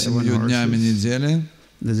соответствии с 7 7 днями horses. недели,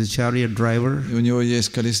 There's a chariot driver. и у него есть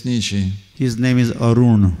колесничий. His name is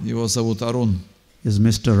Arun. Его зовут Арун, Is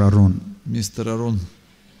Mr. Arun. мистер Арун.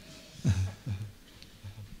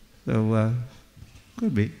 So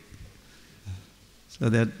could be. So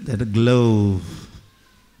that glow,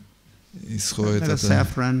 Исходит like a это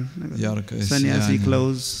saffron, яркое sannyasi сияние.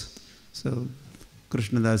 clothes. So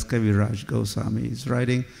Krishnadas Kaviraj Goswami is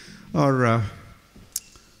writing, or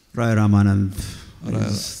Rai Ramanand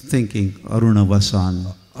is thinking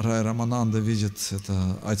Arunavasan. Рай Рамананда видит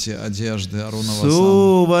это, эти одежды Аруна Васан.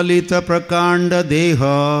 Suvalita Prakanda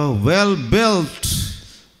Deha, well built.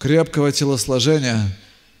 Крепкого телосложения.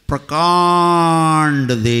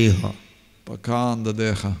 Prakanda Deha. Паканда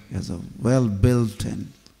Деха. He has a well built and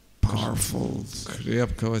powerful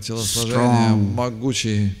Крепкого телосложения. Strong.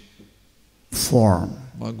 Могучий. form.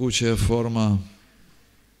 Могучая форма.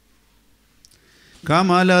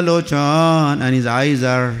 Kamala Lochan, and his eyes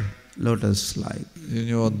are lotus-like. И у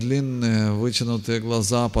него длинные, вытянутые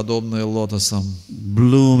глаза, подобные лотосам.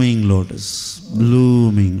 Blooming lotus.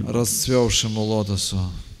 Blooming. Расцвевшему лотосу.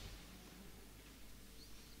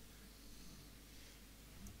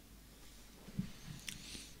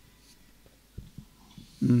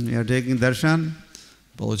 You are taking darshan,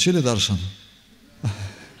 Получили даршан?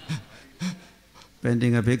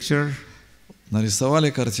 painting a picture.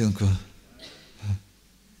 Нарисовали картинку?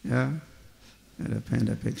 Yeah? Paint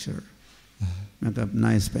a picture. Make a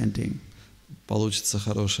nice painting. Получится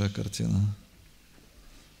хорошая картина.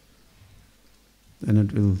 Then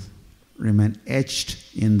it will remain etched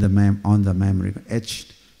in the on the memory.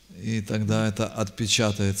 Etched. И тогда это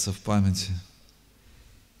отпечатается в памяти.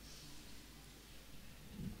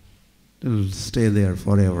 It will stay there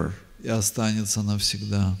forever. И останется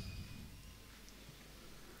навсегда.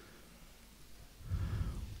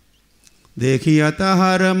 देखियता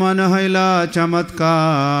हर मन हैला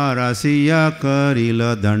चमत्कार असिया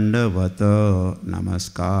करिला दंडवत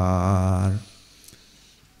नमस्कार.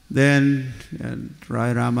 Then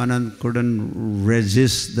Rai Ramanand couldn't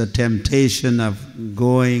resist the temptation of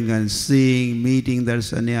going and seeing, meeting that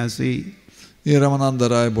sannyasi. И Рамананда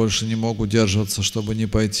Рай больше не мог удерживаться, чтобы не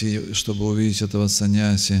пойти, чтобы увидеть этого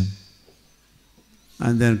саньяси.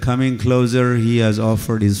 And then coming closer, he has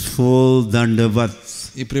offered his full dandavat.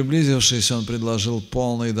 И приблизившись, он предложил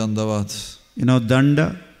полный дандават. You know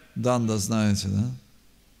danda? Данда знаете, да?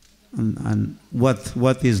 And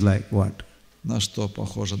what is like what? На что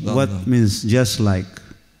похоже данда? What means just like.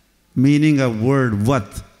 Meaning of word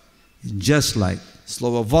what? Just like.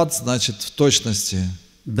 Слово ват значит в точности.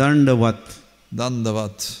 Dandavat.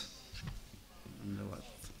 Дандават.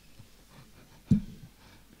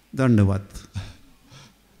 Dandavat.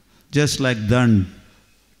 Just like dand.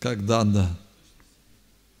 Как данда.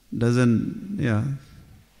 Doesn't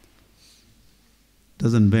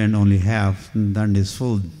bend, only half. Dand is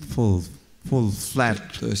full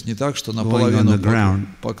flat. То есть не так, что наполовину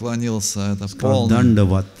поклонился, это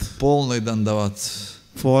полный дандават.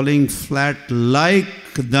 Falling flat like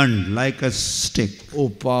dand, like a stick.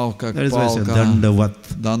 Упал как палка.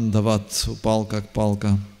 Дандават, упал как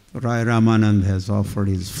палка. Rai Ramanand has offered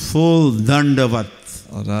his full dandavat.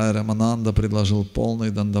 Рай Рамананда предложил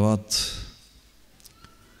полный дандават.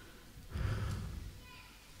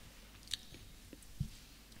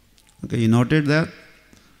 Okay, you noted that?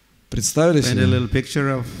 Представили себе? A little picture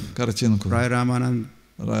of картинку. Rai Ramanand.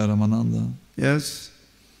 Рай Рамананда. Yes?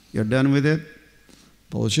 You're done with it?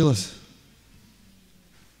 Получилось?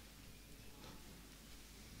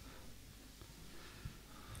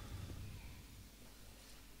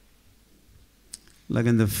 Like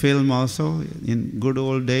in the film also, in good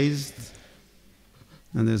old days,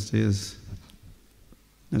 and this is,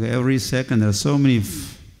 okay, every second, there are so many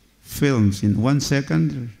films. In 1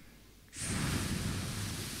 second,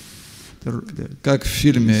 как в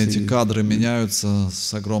фильме эти кадры меняются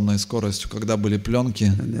с огромной скоростью, когда были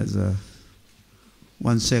пленки.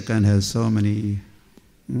 1 second has so many.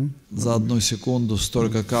 За 1 секунду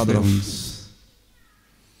столько кадров.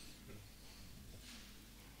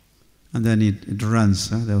 And then it runs,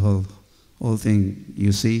 the whole thing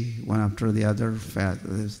you see, one after the other, fat,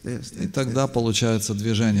 this. И тогда получается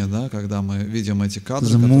движение, да, когда мы видим эти кадры.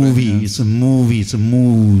 It's a movie, it's a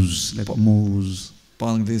moves, like moves.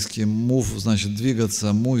 По-английски move значит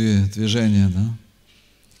двигаться, movie движение, да,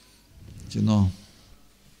 кино.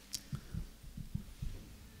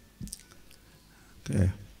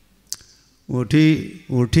 Okay.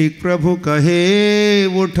 उठी प्रभु कहे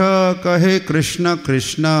उठ कहे कृष्ण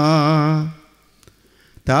कृष्ण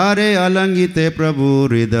तारे अलंगिते प्रभु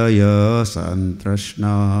हृदय संतृष्ण.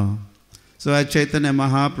 So as Chaitanya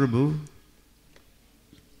Mahaprabhu,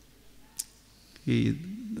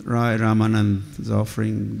 Rai Ramanand is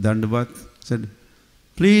offering Dandavat, said,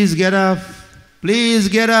 please get up, please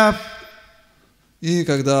get up. И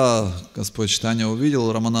когда Господь Чайтанья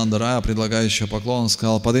увидел Рамананда Рая, предлагающего поклон, он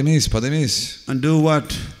сказал: поднимись, поднимись. And do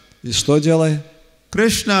what? И что делай?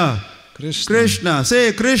 Krishna. Krishna. Krishna.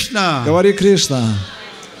 Say Krishna. Говори Кришна.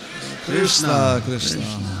 Кришна, Кришна.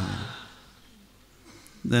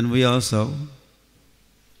 Then we also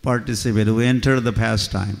participate. We enter the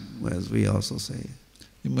pastime, as we also say.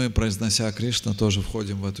 И мы, произнося Кришна, тоже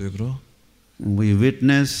входим в эту игру. We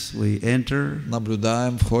witness, we enter.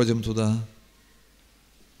 Наблюдаем, входим туда.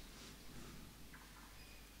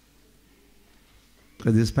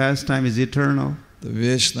 Because this pastime is eternal. Это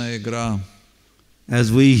вечная игра.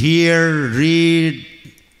 As we hear, read,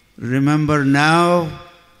 remember now.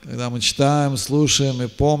 Когда мы читаем, слушаем и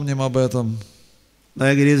помним об этом.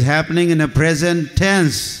 Like it is happening in a present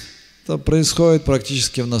tense. Это происходит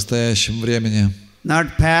практически в настоящем времени.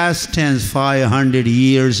 Not past tense 500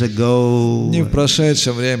 years ago. Не в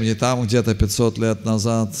прошедшем времени, там где-то 500 лет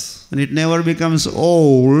назад. And it never becomes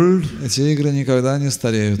old. Эти игры никогда не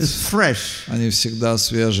стареют. It's fresh. Они всегда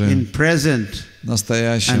свежие. In present.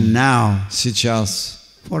 Настоящем. And now. Сейчас.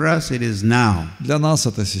 For us it is now. Для нас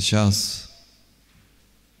это сейчас.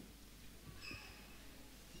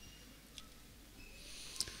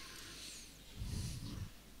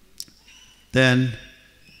 Then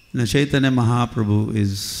Chaitanya Mahaprabhu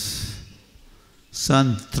is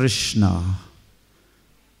Santrishna.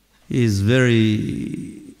 He is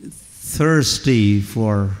very thirsty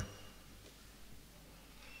for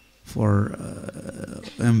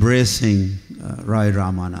embracing Rai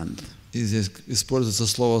Ramanand. И здесь используется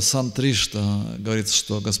слово сантришта. Говорится,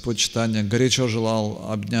 что Господь Чайтанья горячо желал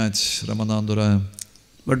обнять Рамананду Рая.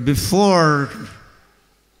 But before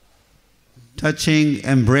touching,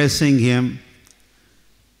 embracing him,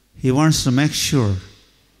 he wants to make sure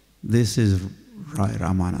this is Rai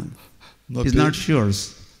Ramananda. He's not sure.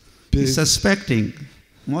 He's suspecting.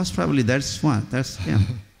 Most probably that's him.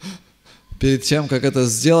 Перед тем, как это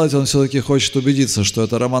сделать, он все-таки хочет убедиться, что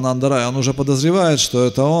это Рамананда Рай. Он уже подозревает, что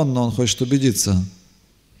это он, но он хочет убедиться.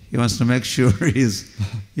 He wants to make sure he's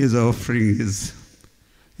offering, he's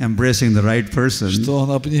embracing the right person. Что он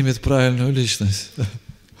обнимет правильную личность.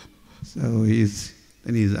 So he's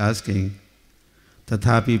asking,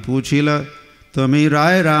 Tathapi Puchila, Tumi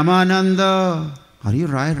Rai Ramananda. Are you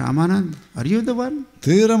Rai Ramananda? Are you the one?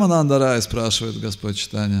 Ты Рамананда Рай, спрашивает Господь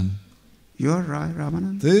Чайтанья. You are Rai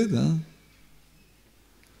Ramananda? Ты, да.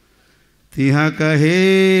 Tiha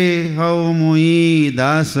kahe hau mui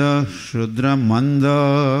dasa shudra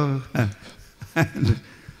manda.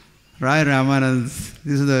 Rai Ramananda,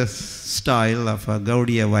 this is the style of a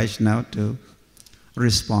Гаудия Вайшнав to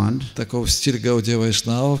respond. Таков стиль Гаудия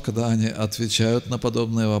Вайшнавов, когда они отвечают на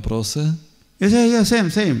подобные вопросы. Yeah,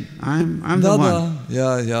 same. I'm the one.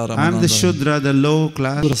 Я I'm the Рамананда. Shudra, the low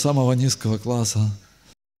class. Шудра самого низкого класса.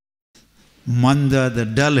 Manda, the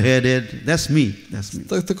dull-headed. That's me.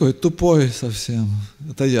 Такой тупой совсем.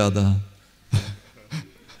 Это я, да.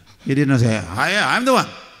 He did not say, I'm the one.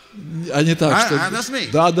 А не так, что... That's me.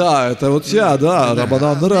 Да, это вот я, да,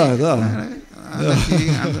 Рамананда Рай, да. I'm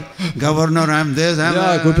the governor, I'm this,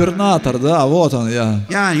 Я губернатор, да, вот он я.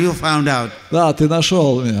 Yeah, you found out. Да, ты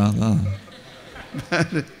нашел меня, да.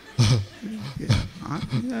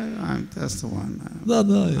 That's the one. Да,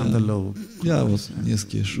 I'm the low. Я вот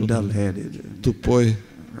низкий шудра. Dull-headed. Тупой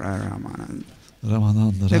Rai Ramananda.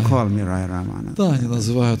 Рамананда They Рай. call me Rai Ramananda. Да, они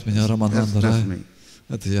называют меня Рамананда That's Рай. me.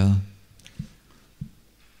 Это я.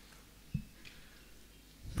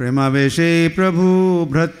 Premaveshe Prabhu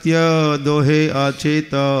Bhratya Dohe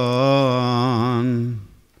Achetan.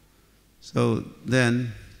 So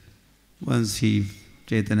then, once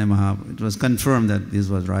Chaitanya Mahaprabhu, it was confirmed that this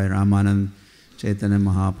was Rai Ramananda, Chaitanya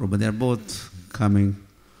Mahaprabhu. They are both coming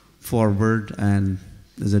forward and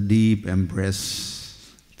there's a deep embrace.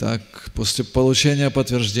 Так, после получения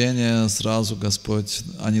подтверждения сразу Господь,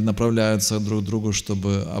 они направляются друг к другу,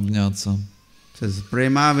 чтобы обняться. It says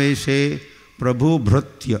Premaveshe Prabhu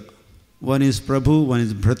Bhratya. One is Prabhu, one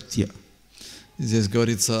is Bhratya. Здесь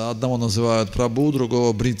говорится, одного называют Прабху,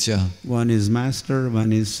 другого Бритья. One is master,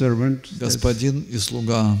 one is servant. Господин и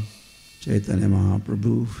слуга. Chaitanya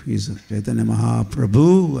Mahaprabhu, he's Chaitanya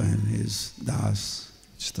Mahaprabhu and his das.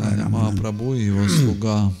 Чайтанья Махапрабху и его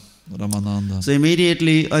слуга Рамананда. So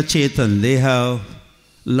immediately Achetan, they have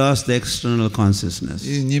lost the external consciousness.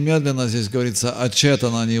 И немедленно здесь говорится,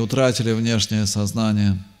 Ачетан, они утратили внешнее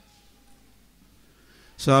сознание.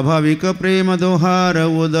 Swabhavika prema dohara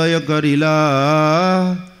udaya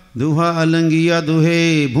karila duha alangiya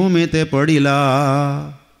duhe bhumite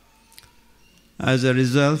padila. As a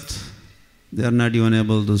result, they are not even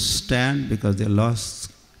able to stand because they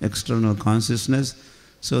lost external consciousness.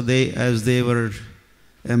 So as they were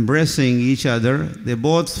embracing each other, they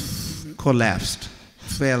both collapsed,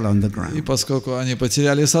 fell on the И ground. поскольку они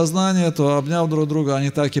потеряли сознание, то, обняв друг друга,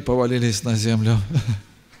 они так и повалились на землю.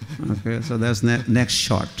 Okay, so that's next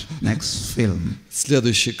shot, next film.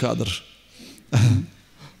 Следующий кадр.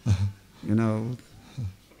 You know,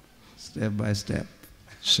 step by step.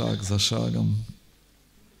 Шаг за шагом.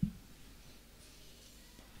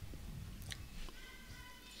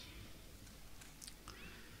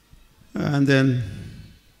 And then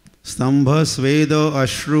Stambha Svedo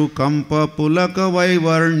Ashru Kampa Pulaka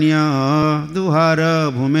Vaivarnya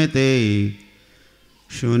Duhara Bhumete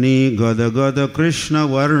Shuni Gada Gada Krishna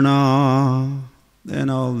Varna. Then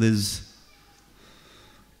all these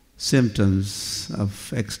symptoms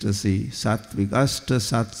of ecstasy, sattvic, ashta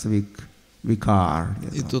sattvic vikar.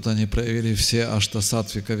 И тут они проявили все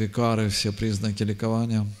аштасатвика викары, все признаки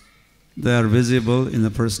ликования. They are visible in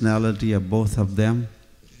the personality of both of them.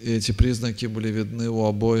 И эти признаки были видны у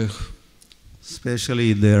обоих.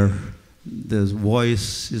 Especially their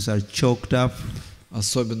voices are choked up.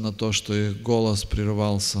 Особенно то, что их голос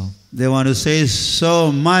прерывался. They want to say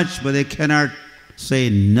so much, but they cannot say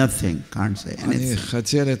nothing, can't say Они anything.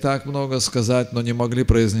 хотели так много сказать, но не могли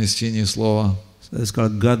произнести ни слова. So it's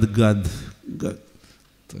called gad. Гад,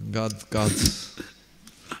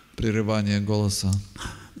 прерывание голоса.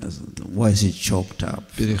 The voice is choked up.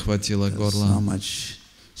 Перехватило горло.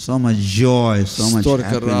 So much joy, so much Столько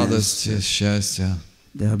happiness. радости, счастья.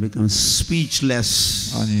 They have become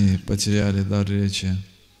speechless. Они потеряли дар речи.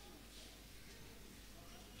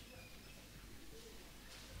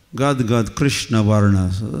 Gad Krishna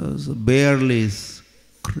Varna, so barely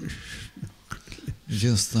Krishna.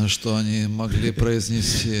 Единственное, что они могли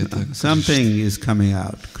произнести, это Something is coming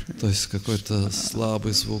out. То есть какой-то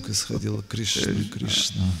слабый звук исходил. Кришна,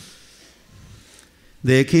 Кришна.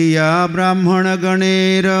 Dekhiya Brahmana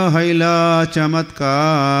Ganera Haila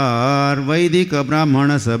Chamatkar Vaidika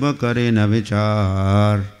Brahmana Sabha Karena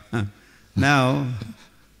Vichar. Now,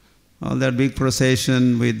 all that big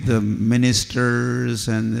procession with the ministers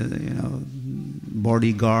and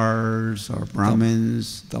bodyguards or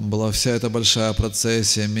Brahmins. Там была вся эта большая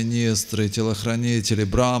процессия, министры, телохранители,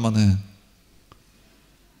 браманы.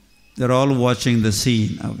 They're all watching the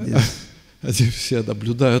scene of this. Они все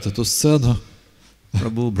наблюдают эту сцену.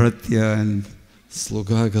 Prabhu Bhratya and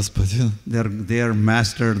слуга господин. Their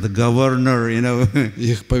master, the governor, Их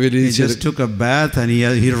he повелитель, just took a bath and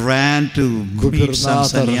he ran to meet some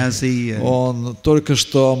sannyasi. Он только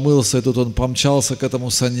что омылся, и тут он помчался к этому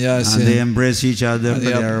саньяси. And they embrace each other,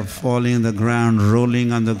 they are falling on the ground,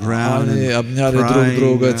 rolling on the ground. Они обняли друг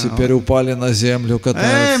друга, теперь упали на землю,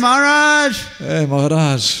 катаются. Hey, Maharaj! Эй,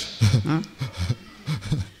 Махарадж!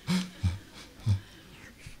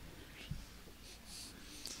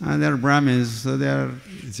 And they're Brahmins, so they're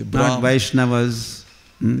not Vaishnavas.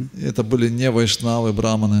 Это были не вайшнавы,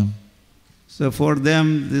 браманы. So for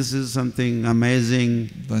them, this is something amazing.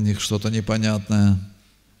 Для них что-то непонятное.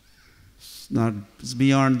 It's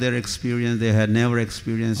beyond their experience. They had never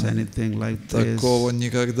experienced anything like this. Такого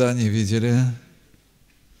никогда не видели.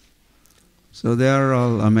 So they are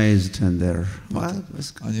all amazed and they're.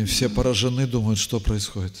 Они все поражены, думают, что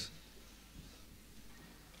происходит.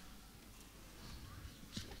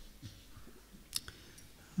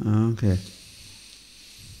 Okay.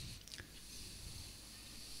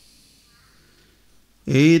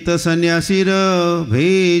 Eta sannyasira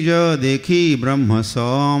bheja dekhi brahma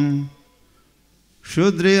som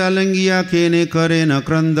shudre alangiya kene kare na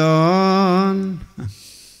krandan.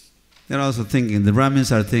 They're also thinking, the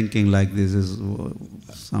Brahmins are thinking like this is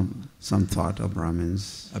some thought of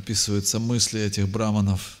Brahmins. Описываются мысли этих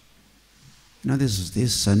браманов. Now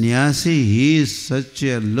this sannyasi, he is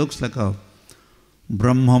looks like a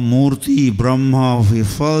Brahma Murti, Brahma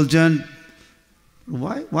effulgent.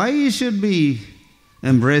 Why he should be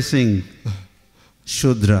embracing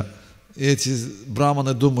Shudra? Эти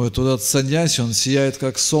браманы думают, вот этот саньяси, он сияет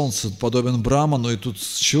как солнце, подобен браману, и тут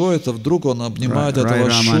с чего это вдруг он обнимает этого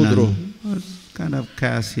шудру? What kind of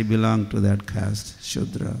caste he belonged to that caste,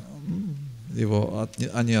 Shudra?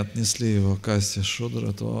 Они отнесли его к касте шудра,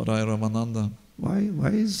 этого Рай Рамананда.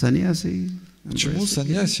 Why is sannyasi? Почему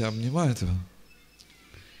саньяси обнимает его?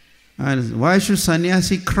 And why should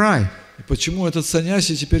sannyasi cry? Почему этот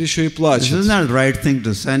саньяси теперь еще и плачет? This is not the right thing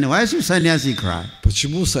to say. Why should sannyasi cry?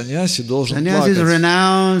 Почему саньяси должен Sannyasi is плакать?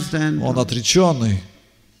 renounced and Он отреченный.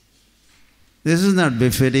 this is not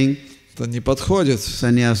befitting Это не подходит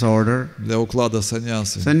sannyas order. для уклада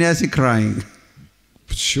саньясы. Sannyasi crying.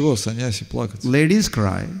 Чего саньяси плакать? Ladies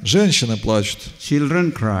cry. Женщины плачут.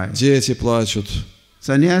 Children cry. Дети плачут.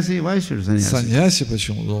 Sannyasi, why should sannyasi? Саньяси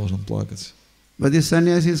почему должен плакать? But this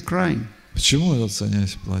sannyasi is crying. Почему этот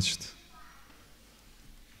саньяси плачет?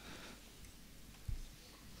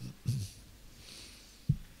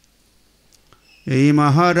 Hey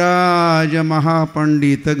Maharaja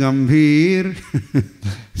Mahapandita Gambhir.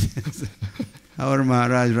 Our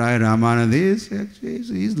Maharaj Rai Ramananda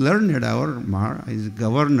he's learned. Our Maharaj, his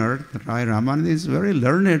governor Rai Ramananda is a very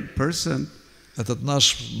learned person. Этот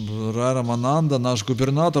наш Рай Рамананда, наш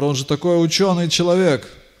губернатор, он же такой ученый человек.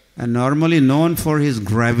 And normally known for his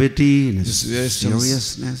gravity and his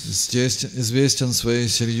seriousness. Известен своей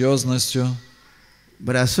серьезностью.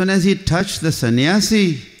 But as soon as he touched the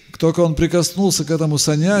sannyasi, только он прикоснулся к этому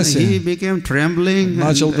саньяси, he became trembling,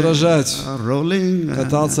 начал дрожать, rolling,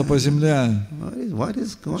 кататься по земле. What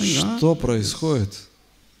is going on? Что происходит?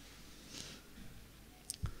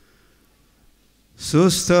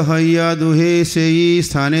 Susta hayya duhe sei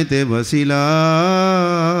sthane te basila.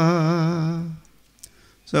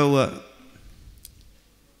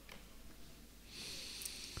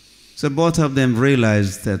 So both of them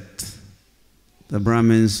realized that the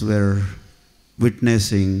Brahmins were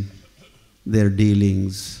witnessing their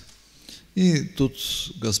dealings. И тут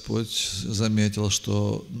Господь заметил,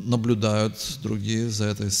 что наблюдают другие за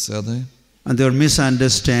этой сценой. And they were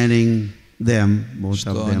misunderstanding them. Both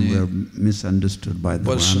of them were misunderstood by the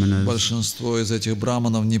Brahmanas. Большинство из этих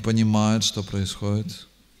браманов не понимают, что происходит.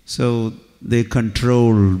 So they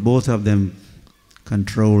controlled, both of them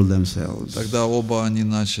controlled themselves. Тогда оба они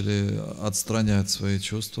начали отстранять свои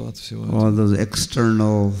чувства от всего этого. All those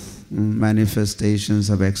external manifestations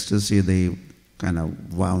of ecstasy, they kind of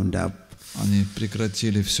wound up. Они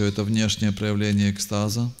прекратили все это внешнее проявление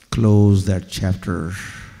экстаза, close that chapter.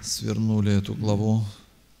 свернули эту главу.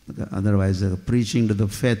 Otherwise, they're preaching to the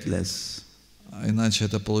faithless. А иначе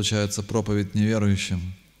это получается проповедь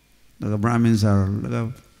неверующим. The Brahmins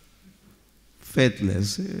are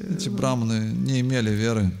faithless. Эти браманы не имели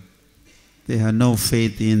веры. They have no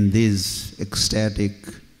faith in these ecstatic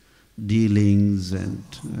dealings, and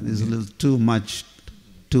it's a little too much,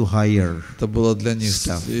 too higher. Это было для них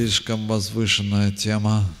stuff. слишком возвышенная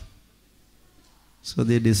тема. So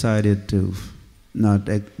they decided to not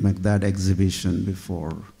make that exhibition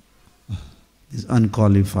before this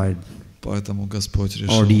unqualified Поэтому Господь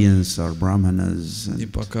решил audience or brahmanas. не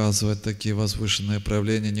показывать такие возвышенные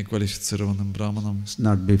проявления неквалифицированным браманам. It's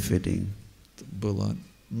not befitting. Это было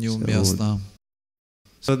неуместно.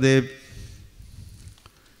 So they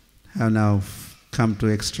have now come to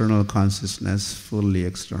external consciousness, fully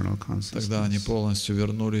external consciousness. Тогда они полностью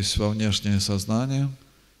вернулись во внешнее сознание.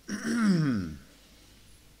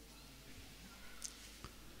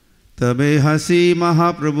 Tabe hasi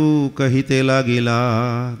Mahaprabhu kahite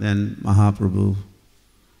lagila. Then Mahaprabhu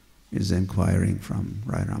is inquiring from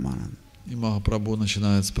Rai Ramananda. И Махапрабху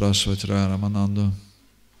начинает спрашивать Рая Рамананду.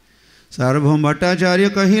 Sarvabhaum Bhattacharya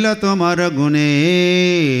kahila tomara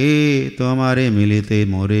gune, tomare milite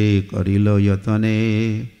more karilo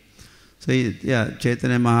yatane. So yeah,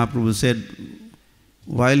 Chaitanya Mahaprabhu said,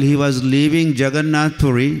 while he was leaving Jagannath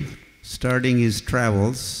Puri, starting his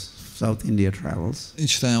travels, South India travels. И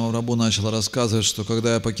Чайтанья Махапрабху начал рассказывать, что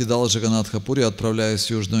когда я покидал Джаганнатха-Пури, отправляясь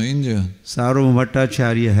в Южную Индию, Sarvabhaum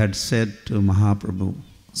Bhattacharya had said to Mahaprabhu,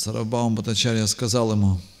 Сарвабхаум Бхаттачарья сказал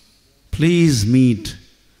ему: please meet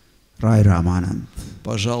Rai Ramananda.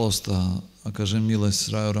 пожалуйста, окажи милость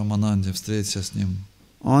Раю Рамананде, встреться с ним.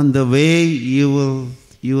 On the way you'll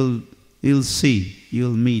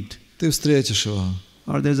meet. Ты встретишь его.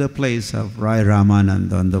 Or there's a place of Rai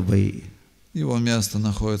Ramananda on the way. Его место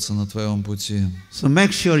находится на твоем пути. So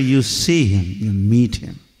make sure you see him, you meet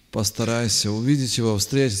him. Постарайся увидеть его,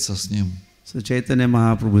 встретиться с ним. So Chaitanya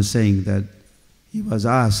Mahaprabhu is saying that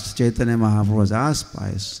Chaitanya Mahaprabhu was asked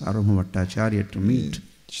by Sarvabhauma Bhattacharya to meet.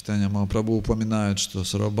 Чайтанья Махапрабху упоминает, что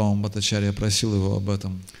Сарвабхаума Бхаттачарья просил его об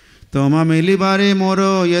этом. Toma milibare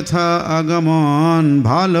moro yatha agamon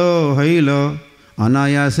bhalo hailo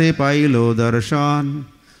anayase pailo darshan.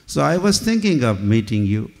 So I was thinking of meeting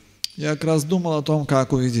you. Я как раз думал о том,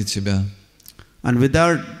 как увидеть тебя. And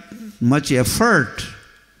without much effort,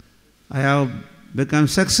 I have become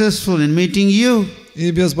successful in meeting you. И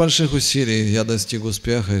без больших усилий я достиг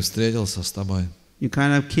успеха и встретился с тобой. You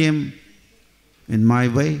kind of came in my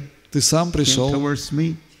way, Ты сам пришел towards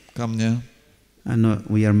me, ко мне. and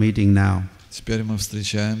we are meeting now. Теперь мы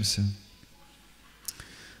встречаемся.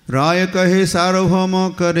 Raya kahe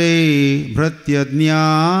sarvabhauma kare bhratya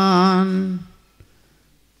jnyan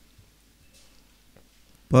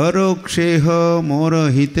paroksheha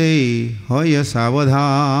mora hite hoya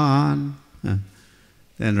savadhan.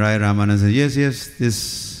 Then Rai Ramananda said, yes,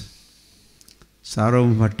 this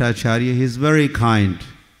Sarvabhauma Bhattacharya, he is very kind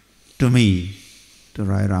to me, to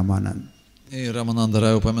Rai Ramananda. И Рамананда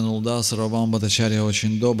Рай упомянул, да, Сарвабхаума Бхаттачарья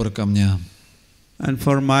очень добр ко мне. And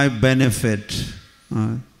for my benefit,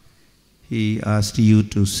 he asked you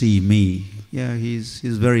to see me. Yeah, he's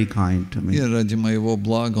very kind to И me. ради моего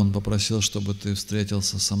блага он попросил, чтобы ты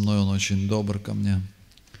встретился со мной, он очень добр ко мне.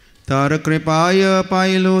 Tar kripaya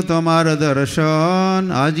pailu tomar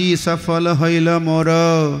darshan aji safal haila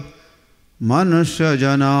mora manusya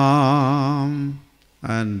janam.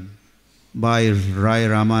 And by Rai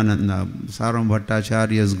Ramananda, Sarvabhauma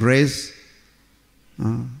Bhattacharya's grace,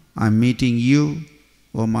 I'm meeting you,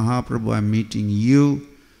 O Mahaprabhu, I'm meeting you,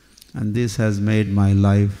 and this has made my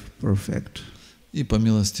life perfect. И по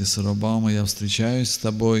милости Сарвабхаума я встречаюсь с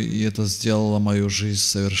тобой, и это сделало мою жизнь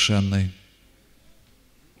совершенной.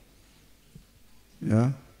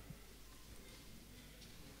 Yeah?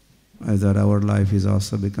 I thought our life is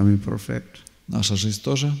also becoming perfect. Наша жизнь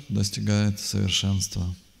тоже достигает совершенства.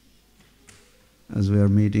 As we are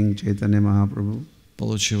meeting Chaitanya Mahaprabhu.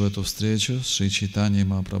 Получив эту встречу с Шри Чайтаньей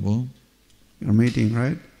Махапрабху, You're meeting,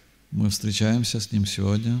 right? мы встречаемся с ним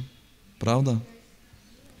сегодня. Правда?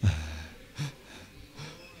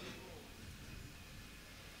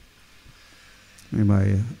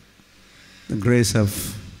 By the grace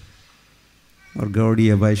of our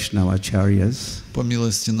Гаудия Вайшнава Acharyas По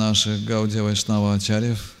милости наших Гаудия Вайшнава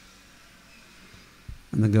Ачарьев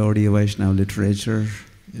and the Гаудия Vaishnava literature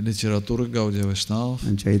и литературы Гаудия Вайшнавов,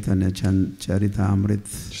 and Chaitanya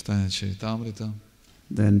Charitamrita, читание Чаритамрита,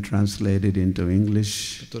 then translated into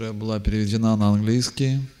English которая была переведена на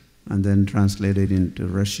английский, and then translated into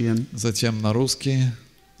Russian затем на русский,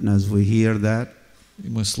 And as we hear that, и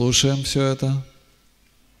мы слушаем все это,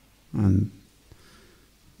 and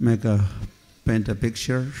paint a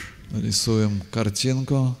picture рисуем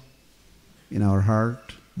картинку in our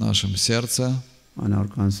heart, в нашем сердце, on our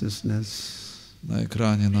consciousness, на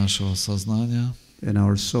экране нашего сознания, in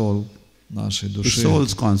our soul. нашей The души.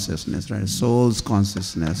 soul's consciousness, right? Soul's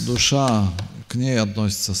consciousness. Душа, к ней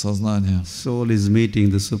относится сознание. Soul is meeting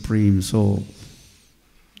the Supreme Soul.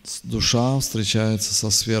 Душа встречается со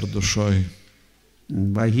сверхдушой.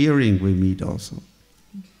 By hearing we meet also.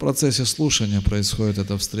 В процессе слушания происходит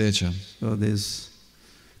эта встреча. So this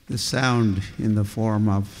sound in the form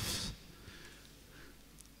of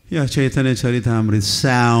Chaitanya Charitamrita,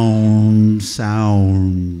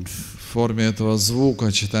 sound В форме этого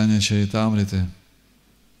звука читания Чаритамриты.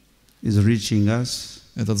 is reaching us,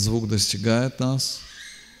 Этот звук достигает нас,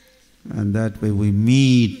 and that way we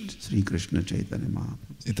meet Sri Krishna Chaitanya Mahaprabhu.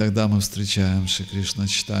 и тогда мы встречаем Шри Кришна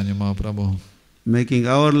Чайтанью Махапрабху. Making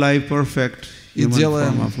our life perfect, И human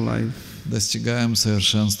делаем, form of life. достигаем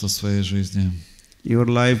совершенства своей жизни. Your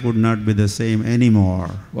life would not be the same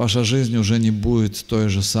anymore. Ваша жизнь уже не будет той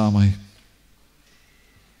же самой.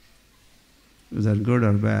 Is that good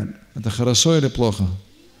or bad? Это хорошо или плохо?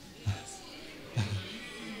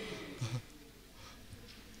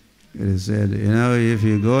 It is said, if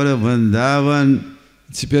you go to Vrindavan,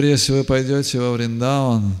 Теперь, если вы пойдете во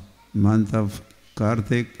Вриндаван, month of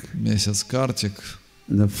Kartik, месяц Картик,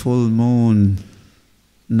 the full moon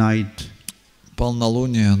night,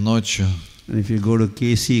 полнолуние ночью, and if you go to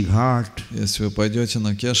Kesi Ghat, если вы пойдете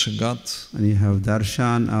на Кеши-Гат and you have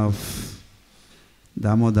darshan of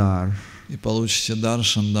Damodar и получите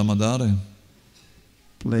даршан Дамодары,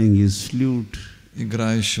 playing his flute,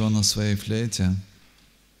 играющего на своей флейте,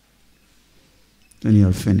 then you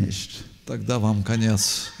are finished. тогда вам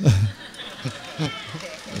конец.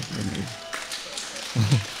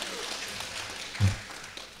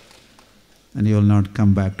 And you will not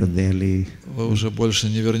come back to Delhi Вы уже больше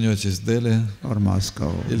не вернетесь в Дели or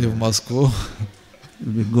Moscow. или в Москву.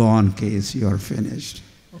 You'll be gone, case you are finished.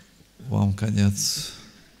 Вам конец.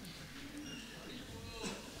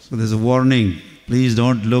 So there's a warning. Please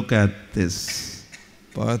don't look at this.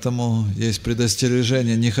 Поэтому есть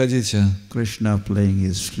предостережение. Не ходите Krishna playing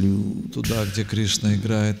his flute. туда, где Кришна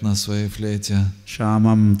играет на своей флейте.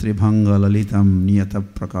 Shamam tribhanga lalitam niyata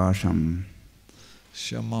prakasham.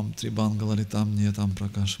 Шьямам трибангаларитам нетам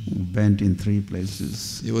пракашам. Bent in 3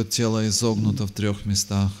 places. Его тело изогнуто в 3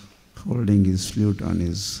 местах. Holding his flute on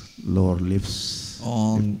his lower lips.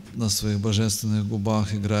 Он на своих божественных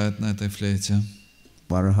губах играет на этой флейте.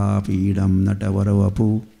 Parha pidam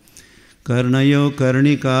natavaravappu. Karnayo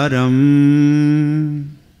karnikaram.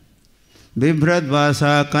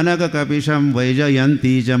 Bibhradvasa kanaka kapisham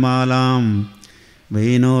vaijayanti jamalam.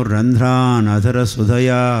 Veno randhran adhara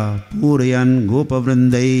sudhaya purayan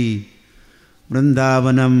gopavrindai.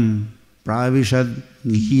 Vrindavanam pravishad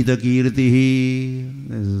gita kirtihi.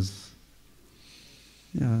 This is,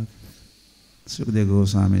 Sukadeva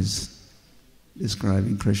Goswami is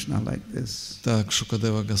describing Krishna like this. Так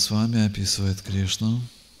Шукадева Госвами описывает Кришну.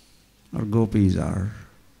 Our gopis are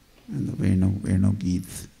in the Veno Gita.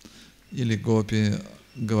 Или гопи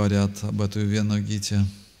говорят об этой Вену-гите.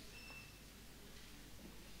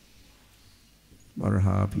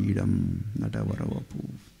 Varha Pidam Natavaravapu.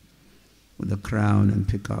 With the crown and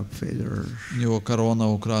peacock feathers. У него корона,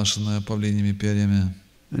 украшенная павлиньими перьями.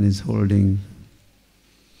 And he's holding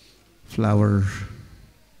flower.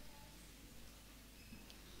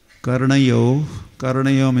 Karnayo.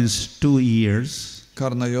 Karnayo means 2 ears.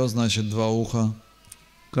 Карнайо значит 2 уха.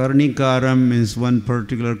 Karnikaram means one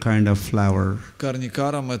particular kind of flower.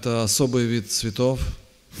 Карникарам это особый вид цветов.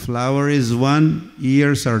 Flower is 1,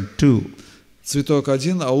 ears are 2. Цветок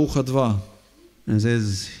 1, а ухо 2. And it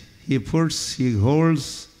says he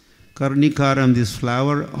holds Karnikaram, this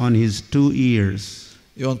flower, on his 2 ears.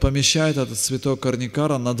 И он помещает этот цветок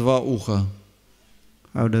карникара на 2 уха.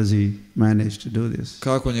 How does he manage to do this?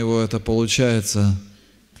 Как у него это получается?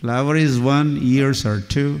 Flower is 1, ears are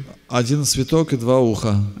 2. 1 цветок и 2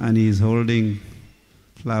 уха. And he is holding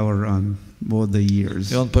flower on both the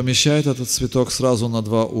ears. И он помещает этот цветок сразу на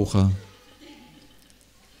 2 уха.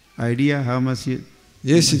 Idea how much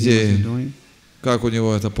Есть he идеи, doing? как у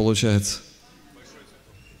него это получается?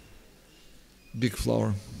 Big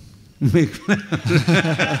flower. Big flower.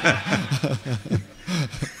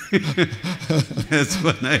 That's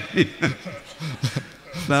one idea.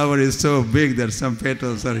 Flower is so big that some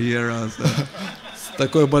petals are here also.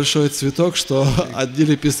 Такой большой цветок, что одни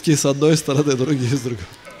лепестки с одной стороны, другие с другой.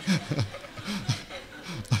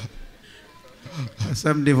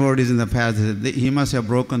 Some devotees in the past, he must have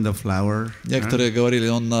broken the flower. Некоторые говорили,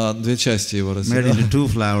 он на две части его Made разделил. into two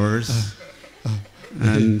flowers.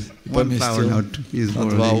 And one flower Поместил out is на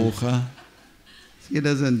два holding. уха. He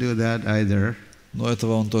doesn't do that either. Но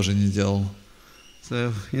этого он тоже не делал.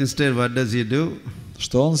 So instead, what does he do?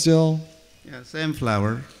 Что он сделал? Yeah, same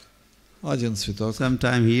flower. Один цветок.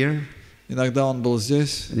 Sometime here, Иногда он был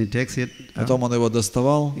здесь, and he takes it потом он его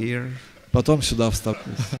доставал, here. потом сюда вставил.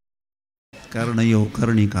 Karnayo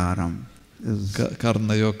Karnikaram.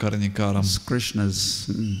 Карнаё Карникарам. Krishna's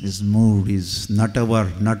his mood is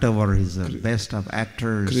Natavar is the best of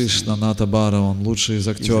actors. Кришна Натабара, он лучший из He's in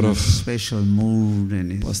a актеров, special mood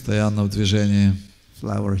and his постоянно в движении.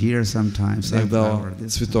 flower here sometimes. Same Иногда flower, this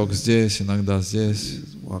цветок time. здесь, иногда здесь,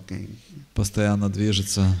 He's walking постоянно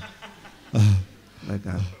движется. like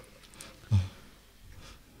a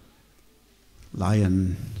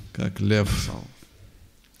lion. Как лев.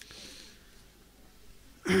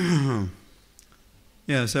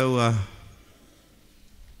 Yeah, so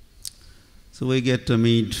we get to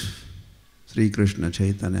meet Sri Krishna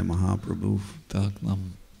Chaitanya Mahaprabhu. Так нам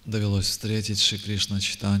довелось встретить Шри Кришна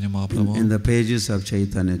Чайтанью Махапрабху In the pages of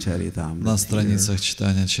Chaitanya Charitamrita. на страницах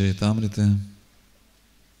читания Чаритамриты.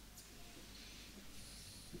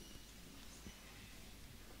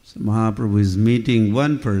 So Mahaprabhu is meeting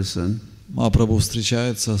one person. Махапрабху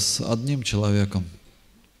встречается с одним человеком.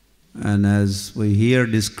 And as we hear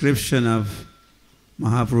description of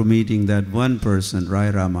Mahaprabhu meeting that one person,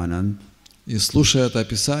 Rai Ramanand, И слушая это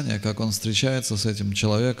описание, как он встречается с этим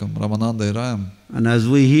человеком, Раманандой Раем, and as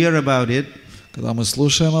we hear about it, когда мы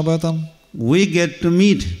слушаем об этом, we get to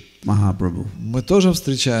meet Mahaprabhu. мы тоже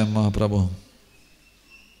встречаем Махапрабху.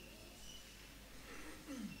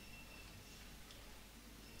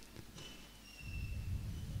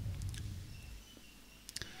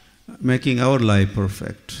 Making our life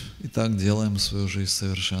perfect. И так делаем свою жизнь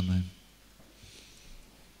совершенной.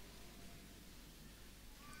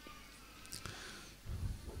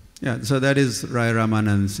 Yeah, so that is Rai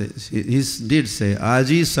Ramanand says. He did say,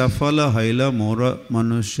 Aji safala haila mora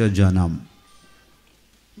manushya janam.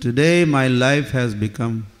 Today my life has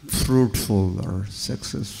become fruitful or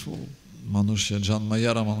successful. Манушья Джан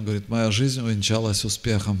Майярам, он говорит, моя жизнь увенчалась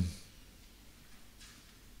успехом.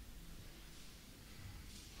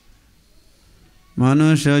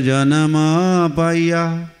 Manushya janama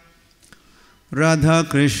paya Radha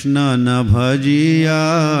Krishna na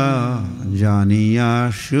bhajiya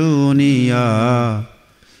Janiya shuniya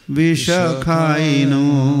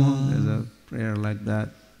Vishakhainu. There's a prayer like that.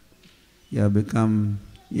 You have become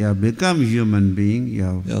human being.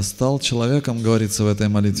 Я стал человеком, говорится в этой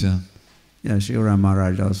молитве. Yeah, Shivram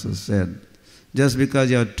Maharaj also said, just because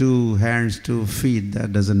you have 2 hands, 2 feet,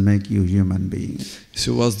 that doesn't make you human being. Если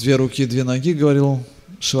у вас 2 руки, 2 ноги, говорил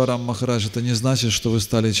Шиварам Махарадж, это не значит, что вы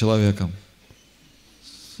стали человеком.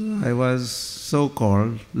 So I was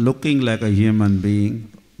so-called looking like a human being,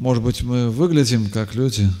 Может быть, мы выглядим как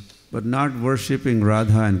люди, but not worshipping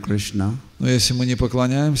Radha and Krishna. но если мы не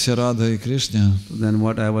поклоняемся Радhe и Кришне, Then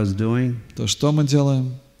what I was doing? то что мы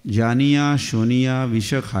делаем? Janiya, Shuniya,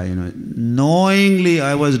 Vishakhainu. Knowingly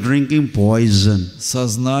I was drinking poison.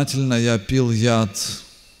 Сознательно я пил яд.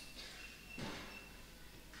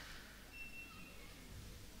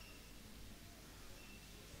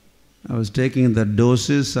 I was taking the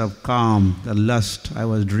doses of calm, the lust. I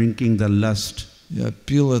was drinking the lust, Я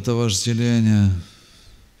пил это вожделение,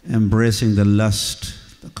 embracing the lust,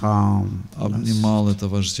 the calm. обнимал это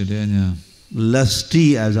вожделение,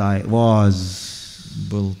 Lusty as I was.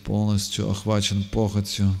 был полностью охвачен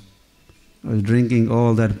похотью, I was drinking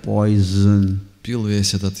all that poison. пил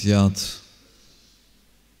весь этот яд.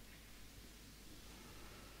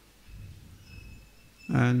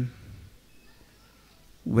 And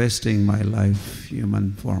wasting my life,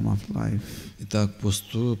 human form of life. И так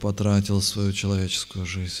пустую потратил свою человеческую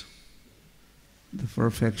жизнь. The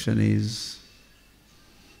perfection is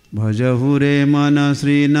Bhajahure mana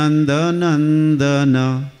Sri Nanda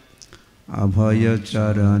Nandana Abhaya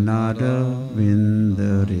Charanada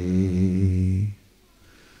Vindare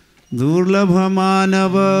Durlabha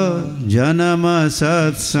Manava Janama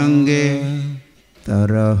Satsange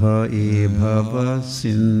Taraha Ebhava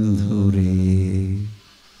Sindhure.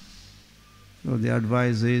 So the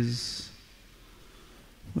advice is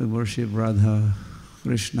we worship Radha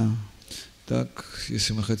Krishna. Так,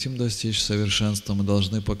 если мы хотим достичь совершенства, мы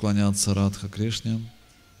должны поклоняться Радха Кришне.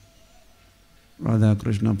 Radha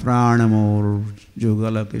Krishna Pranamur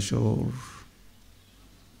Jugala Kishore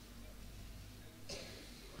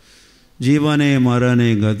Jivane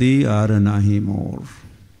Marane Gati Aranahi More.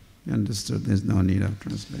 You understood? There's no need of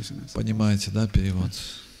translation. Понимаете, да, перевод?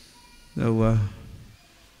 So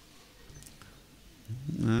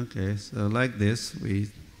Okay, so like this,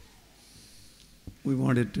 we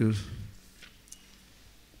wanted to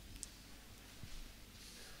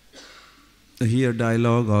hear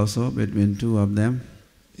dialogue also between two of them.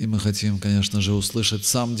 И мы хотим, конечно же, услышать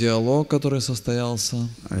сам диалог, который состоялся.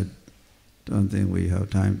 I don't think we have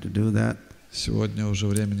time to do that. Сегодня уже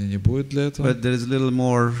времени не будет для этого. But there is a little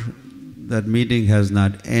more. That meeting has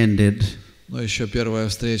not ended. Но еще первая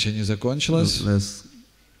встреча не закончилась. Let's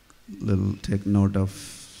take note of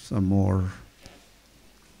some more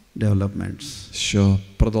developments. Еще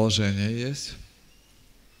продолжение есть.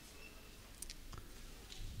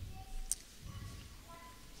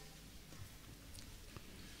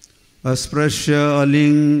 Asprashya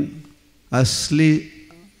aling asli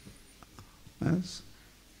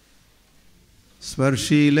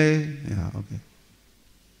svarshile. Yeah, okay.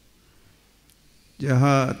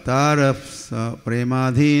 Jaha taraf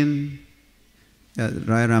premadhin.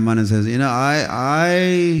 Rai Ramananda says,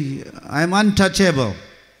 I'm untouchable.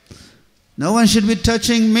 No one should be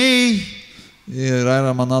touching me. И Рай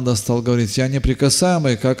Рамананда стал говорить, я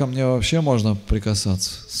неприкасаемый, как ко мне вообще можно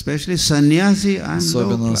прикасаться? Especially sannyasi, I'm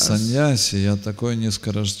особенно low class. саньяси, я такой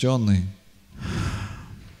низкорожденный.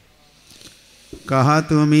 Kaha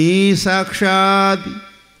tumi sakshad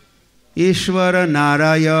Ishvara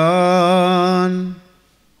Narayan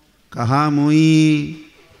Kaha mui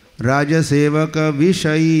Rajasevaka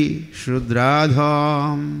Vishayi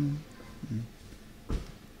Shudradham.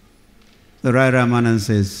 The Rai Ramananda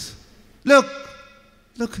says, look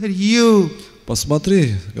at you.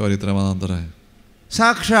 Посмотри, говорит Рамананда Рай.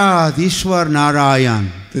 Sakshat Ishwar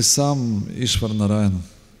Narayan. Ты сам Ишвар Нараян.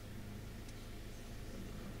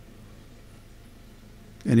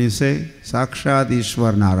 Can you say Sakshat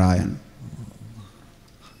Ishwar Narayan?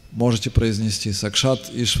 Можете произнести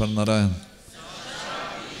Сакшат Ишвар Нараян.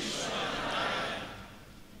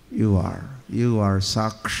 You are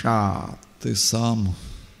Sakshat. Ты сам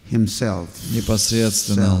Himself.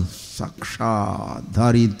 непосредственно. Sakshat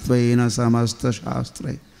Dharitvena Samasta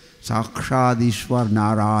Shastre. Sakshat Ishwar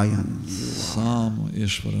Narayan. Сам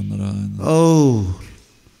Ишвар Нараян. Oh,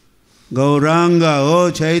 Gauranga,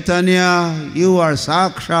 oh Chaitanya, you are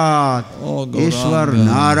Sakshat Ishwar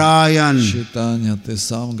Narayan. Chaitanya, ты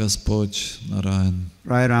сам Господь Нараян.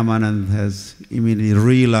 Rai Ramananda has immediately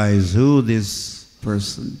realized who this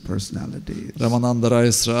personality is. Рамананда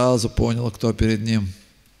Рай сразу понял, кто перед ним.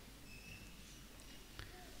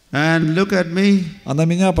 And look at me. А на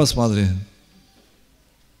меня посмотри.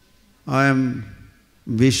 I am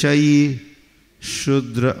Vishayi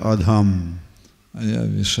Shudra Adham. А я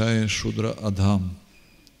Вишай Шудра Адхам.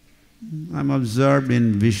 I'm absorbed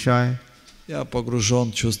in Vishay. Я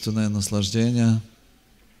погружен в чувственное наслаждение,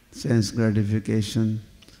 Sense gratification.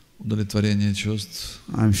 удовлетворение чувств.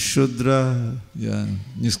 I'm Shudra. Я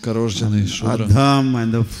низкорожденный Шудра. Adham,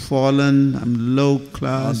 and the fallen. I'm low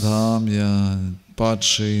class. Адхам, я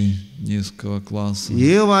падший низкого класса.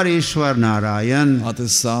 You are Ishwar Narayan. А ты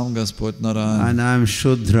сам Господь Нараян. And I'm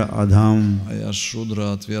Shudra Adham. А я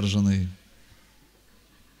Шудра отверженный.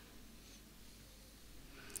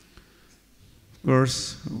 Of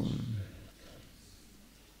course,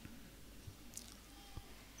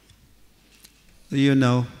 you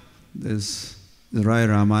know this Rai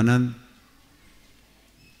Ramananda.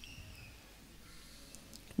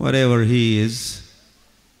 Whatever he is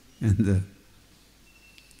in the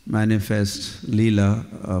manifest Leela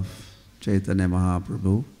of Chaitanya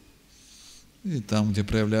Mahaprabhu, И там, где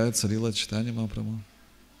проявляется Лила Чайтанья Махапрабху,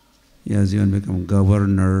 he has even become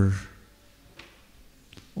governor.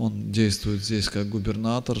 он действует здесь как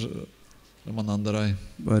губернатор Рамананда Рай.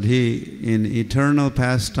 But he, in eternal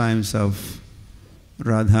pastimes of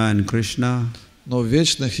Radha and Krishna, Но в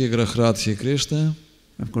вечных играх Радхи и Кришны,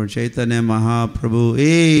 of course, Chaitanya Mahaprabhu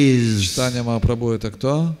is Чайтанья Махапрабху это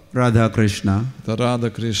кто? Radha Krishna, Это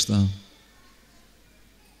Рада Кришна.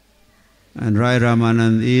 and Rai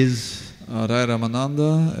Ramananda is А Рай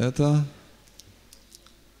Рамананда это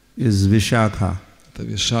Vishakha. Это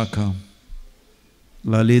Вишака.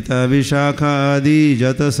 Lalita Vishakha Adi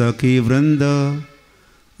Jata Sakhi Vranda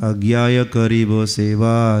Agyaya Karibo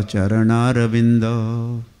Seva Charana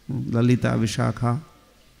Ravinda. Lalita Vishakha.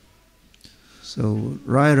 So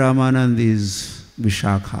Rai Ramananda is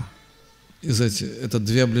Vishakha. Это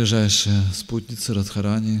две ближайшие спутницы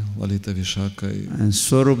Радхарани, Лалита Вишака и And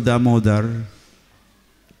Swarup Damodar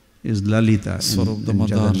is Lalita Сваруб in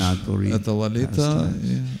Дамодар. Jagannath Puri. Это Лалита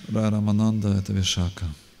и Рай Рамананда это Вишака.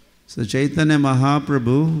 So Chaitanya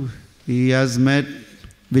Mahaprabhu, he has met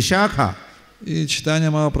Vishakha. И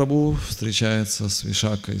Чайтанья Махапрабху встречается с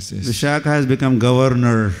Вишакой здесь, Vishakha has become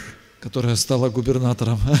governor. которая стала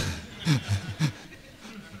губернатором.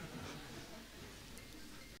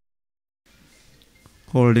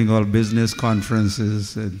 holding all business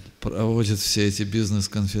conferences and проводит все эти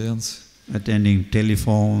бизнес-конференции, attending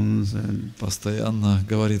telephones and постоянно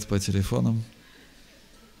говорит по телефонам.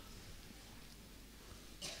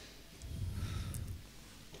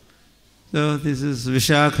 So this is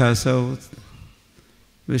Vishakha. So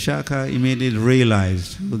Vishakha immediately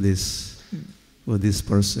realized who this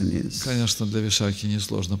person is. Конечно, для Вишакхи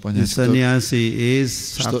несложно The понять, sannyasi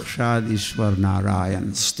is Что- Sakshad Ishwar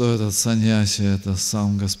Narayan. что этот саньяси, это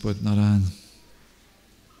сам Господь Нараян.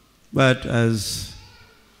 But as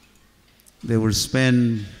they would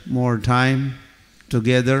spend more time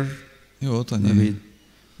together, И вот maybe они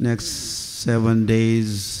next 7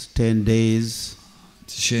 days, 10 days,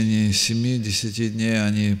 в течение 7-10 дней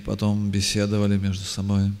они потом беседовали между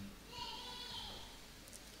собой.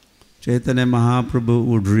 Chaitanya Mahaprabhu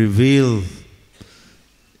would reveal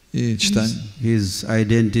И читание. his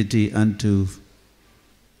identity unto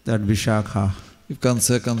that Vishakha. И в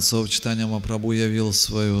конце концов читание Махапрабху явил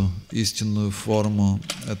свою истинную форму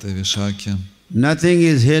этой Вишакхи. Nothing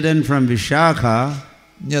is hidden from Vishakha.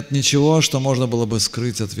 Нет ничего, что можно было бы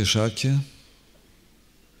скрыть от Вишакхи.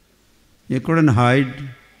 He couldn't hide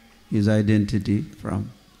his identity from.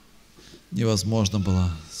 Невозможно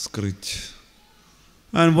было скрыть.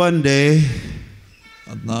 And one day,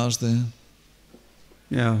 Однажды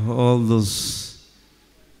all those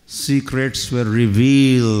secrets were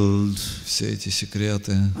revealed все эти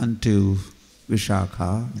секреты unto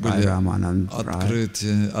Vishakha by были Ramanand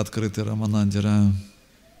Rai. открыты Рамананде Раю.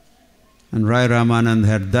 And Rai Ramanand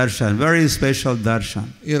had darshan, very special darshan.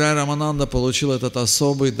 И Рай Рамананда получил этот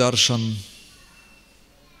особый даршан.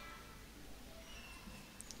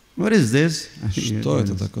 What is this? Что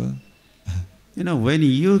это такое? When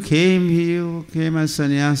you came as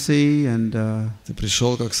sannyasi and Ты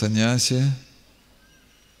пришел как саньяси,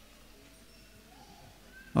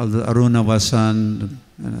 all the Arunavasan,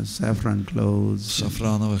 saffron в clothes.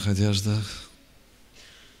 шафрановых одеждах.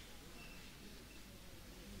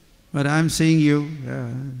 But I'm seeing you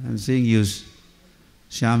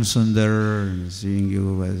Shyam Sundar, and seeing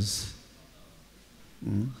you as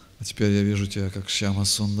А теперь я вижу тебя как Шьяма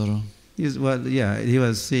Сундару. he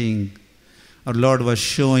was seeing, our Lord was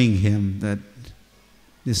showing him that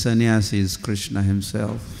the sannyasi is Krishna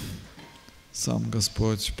himself. Сам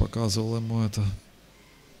Господь показывал ему это.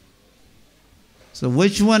 So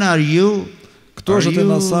which one are you? Кто же ты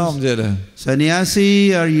на самом деле?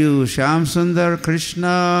 Sannyasi? Are you Shyam Sundar,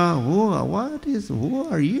 Krishna? Who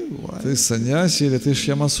are you? What? Ты саньяси или ты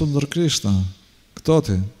Шьяма Сундар Кришна? Кто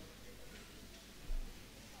ты?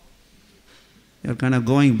 You're kind of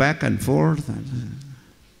going back and forth.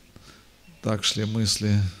 Так шли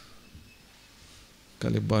мысли,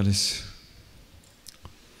 колебались.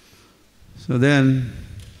 So then,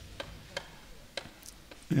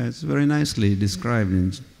 it's very nicely described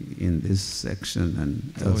in this section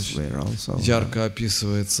and elsewhere also. Ярко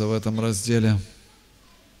описывается в этом разделе.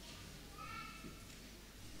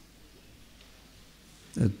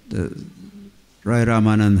 That Rai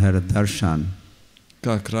Ramanand had a darshan.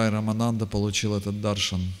 Как Рай Рамананда получил этот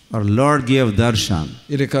даршан? Our Lord gave darshan.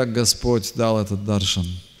 Или как Господь дал этот даршан?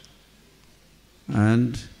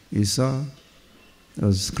 And he saw there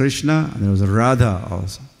was Krishna and there was Radha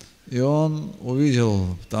also. И он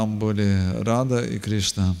увидел, там были Рада и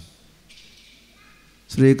Кришна.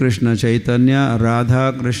 Sri Krishna Chaitanya,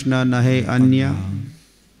 Radha Krishna Nahe Anya.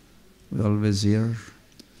 We always hear.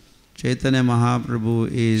 Chaitanya Mahaprabhu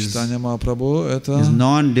is Читание Махапрабху это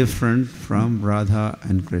non-different from Radha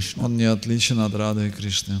and Krishna. он не отличен от Рады и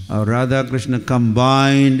Кришны. Radha Krishna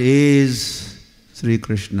combined is Sri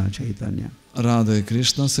Krishna Chaitanya. Рада и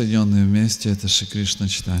Кришна, соединенные вместе, это Шри Кришна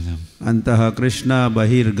читание. Antaha Krishna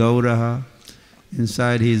Bahir Gauraha.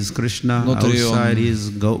 Inside he is Krishna, outside he is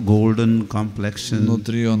golden complexion.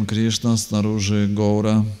 Внутри он Кришна, снаружи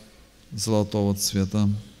Гаура, золотого цвета.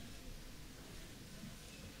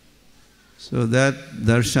 So that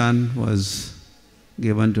darshan was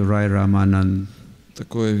given to Rai Ramanand.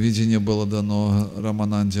 Такое видение было дано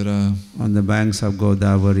Рамананде Раю On the banks of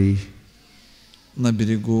Godavari. на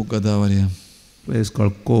берегу Гадавари. Place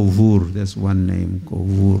called Kovur, that's one name,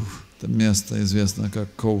 Kovur. Это место известно как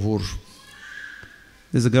Ковур.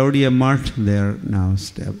 There's a Гаудия Mart there now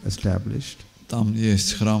established. Там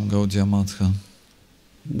есть храм Гаудия Матха.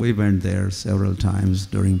 We went there several times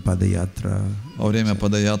during Padayatra. Во время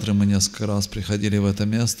Падаятры мы несколько раз приходили в это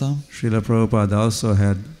место. Srila Prabhupada also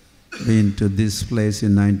had been to this place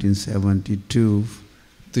in 1972.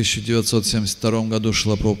 В 1972 году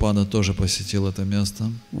Шрила Прабхупада тоже посетил это место.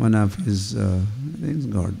 One of his, I think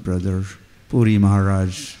God brother, Puri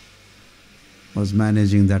Maharaj, was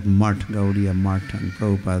managing that mutt, Гаудия mutt, and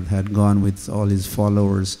Prabhupada had gone with all his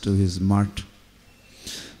followers to his mutt.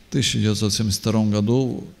 В 1972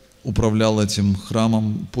 году управлял этим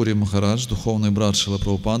храмом Пури Махарадж, духовный брат Шрила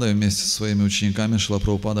Прабхупада, и вместе со своими учениками Шрила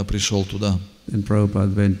Прабхупада пришел туда. Then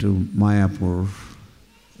Prabhupada went to Mayapur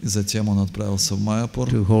И затем он отправился в Майяпур,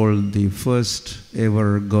 to hold the first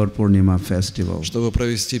ever Gaur Purnima festival. чтобы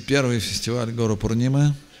провести первый фестиваль Гору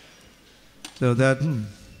Пурнимы.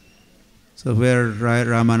 So where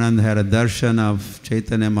Ramananda had a darshan of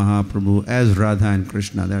Chaitanya Mahaprabhu as Radha and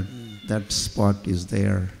Krishna, that spot is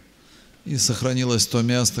there. И сохранилось то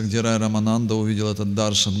место, где Рай Рамананда увидел этот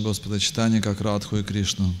даршан Господа Чайтаньи как Радху и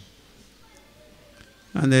Кришну.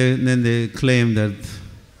 And then they claim that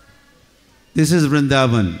this is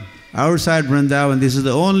Vrindavan. Outside Vrindavan, this is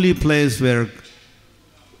the only place where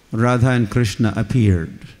Radha and Krishna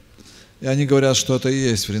appeared. И они говорят, что это и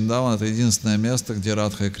есть Вриндаван, это единственное место, где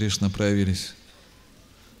Радха и Кришна проявились.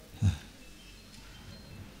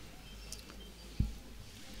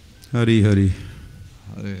 Hari Hari.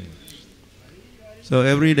 Хари. So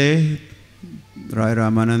every day, Rai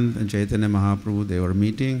Ramanand and Chaitanya Mahaprabhu, they were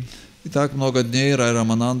meeting. И так много дней Рай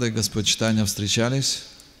Рамананда и Господь Чайтанья встречались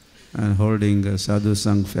And holding a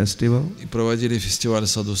САДХУ-САНГА festival. и проводили фестиваль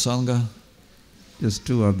САДХУ-САНГА. Just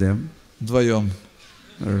two of them Вдвоем.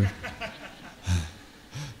 are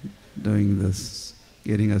doing this,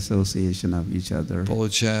 getting association of each other.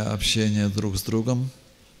 Получая общение друг с другом.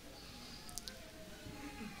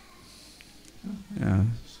 Yeah,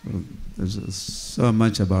 so there's so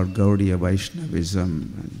much about Гаудия Вайшнавизм.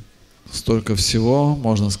 Столько всего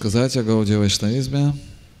можно сказать о Гаудия Вайшнавизме.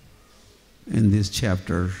 In this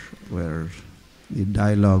chapter where the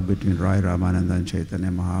dialogue between Rai Ramananda and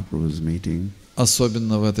Chaitanya Mahaprabhu's meeting.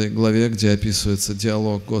 Особенно в этой главе, где описывается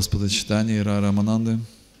диалог Господа Чайтаньи и Рай Рамананды.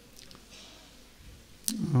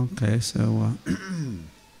 Okay, so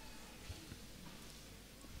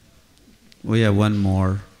we have one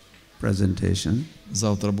more presentation.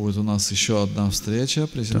 Завтра будет у нас еще одна встреча,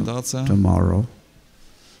 презентация. Tomorrow.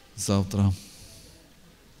 Завтра.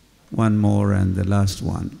 One more and the last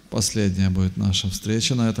one. Последняя будет наша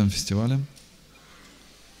встреча на этом фестивале.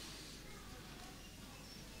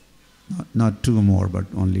 Not two more, but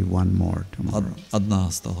only one more tomorrow. Одна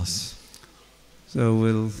осталась. So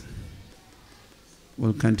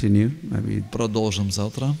we'll continue. Maybe Продолжим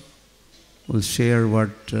завтра. we'll share what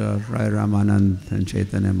Rai Ramanand and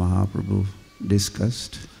Chaitanya Mahaprabhu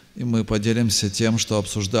discussed. И мы поделимся тем, что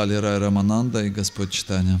обсуждали Рай Рамананда и Господь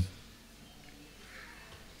Чайтанья.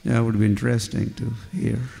 Yeah, it would be interesting to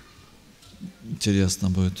hear. Интересно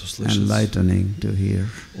будет услышать. Enlightening to hear.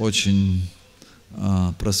 Очень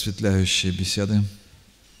просветляющие беседы.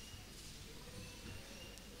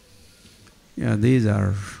 Yeah,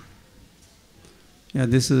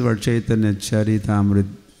 this is where Chaitanya Charitamrita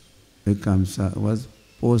becomes was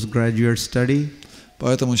postgraduate study.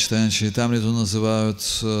 Поэтому Чайтанья Чаритамриту называют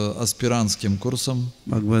аспирантским курсом.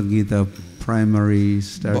 Bhagavad-gita primary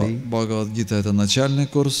study. Бхагавад-гита — это начальный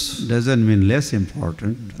курс. Doesn't mean less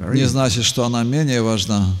important. Не значит, что она менее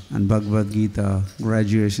важна. And Bhagavad-gita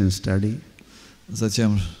graduation study.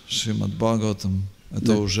 Затем Шримад Бхагаватам —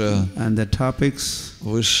 это уже and the topics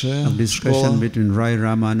высшая of discussion школа. between Rai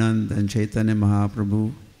Ramanand and Chaitanya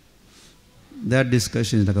Mahaprabhu. That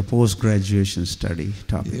discussion is like a post-graduation study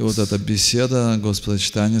topic. И вот эта беседа Господа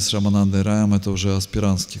Чайтаньи с Раманандой Раем — это уже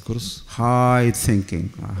аспирантский курс. High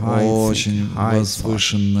thinking, Очень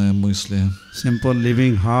возвышенные мысли. Simple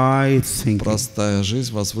living, high thinking. Простая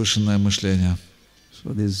жизнь, возвышенное мышление.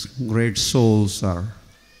 So these great souls are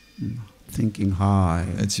thinking high.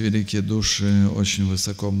 Эти великие души очень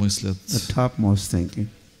высоко мыслят. The topmost thinking.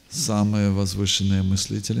 Самые возвышенные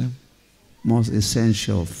мыслители. Most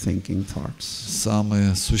essential thinking thoughts.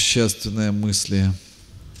 Самые существенные мысли.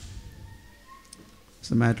 It's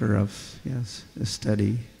a matter of, yes, a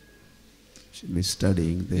study. Should be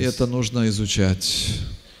studying this. И это нужно изучать.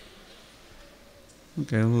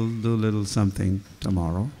 Okay, we'll do a little something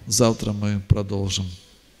tomorrow. Завтра мы продолжим.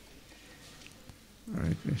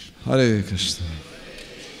 Hare Krishna. Харе Кришна.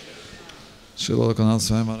 Шрила Локанатха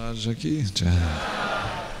Свами Махараджа ки джай.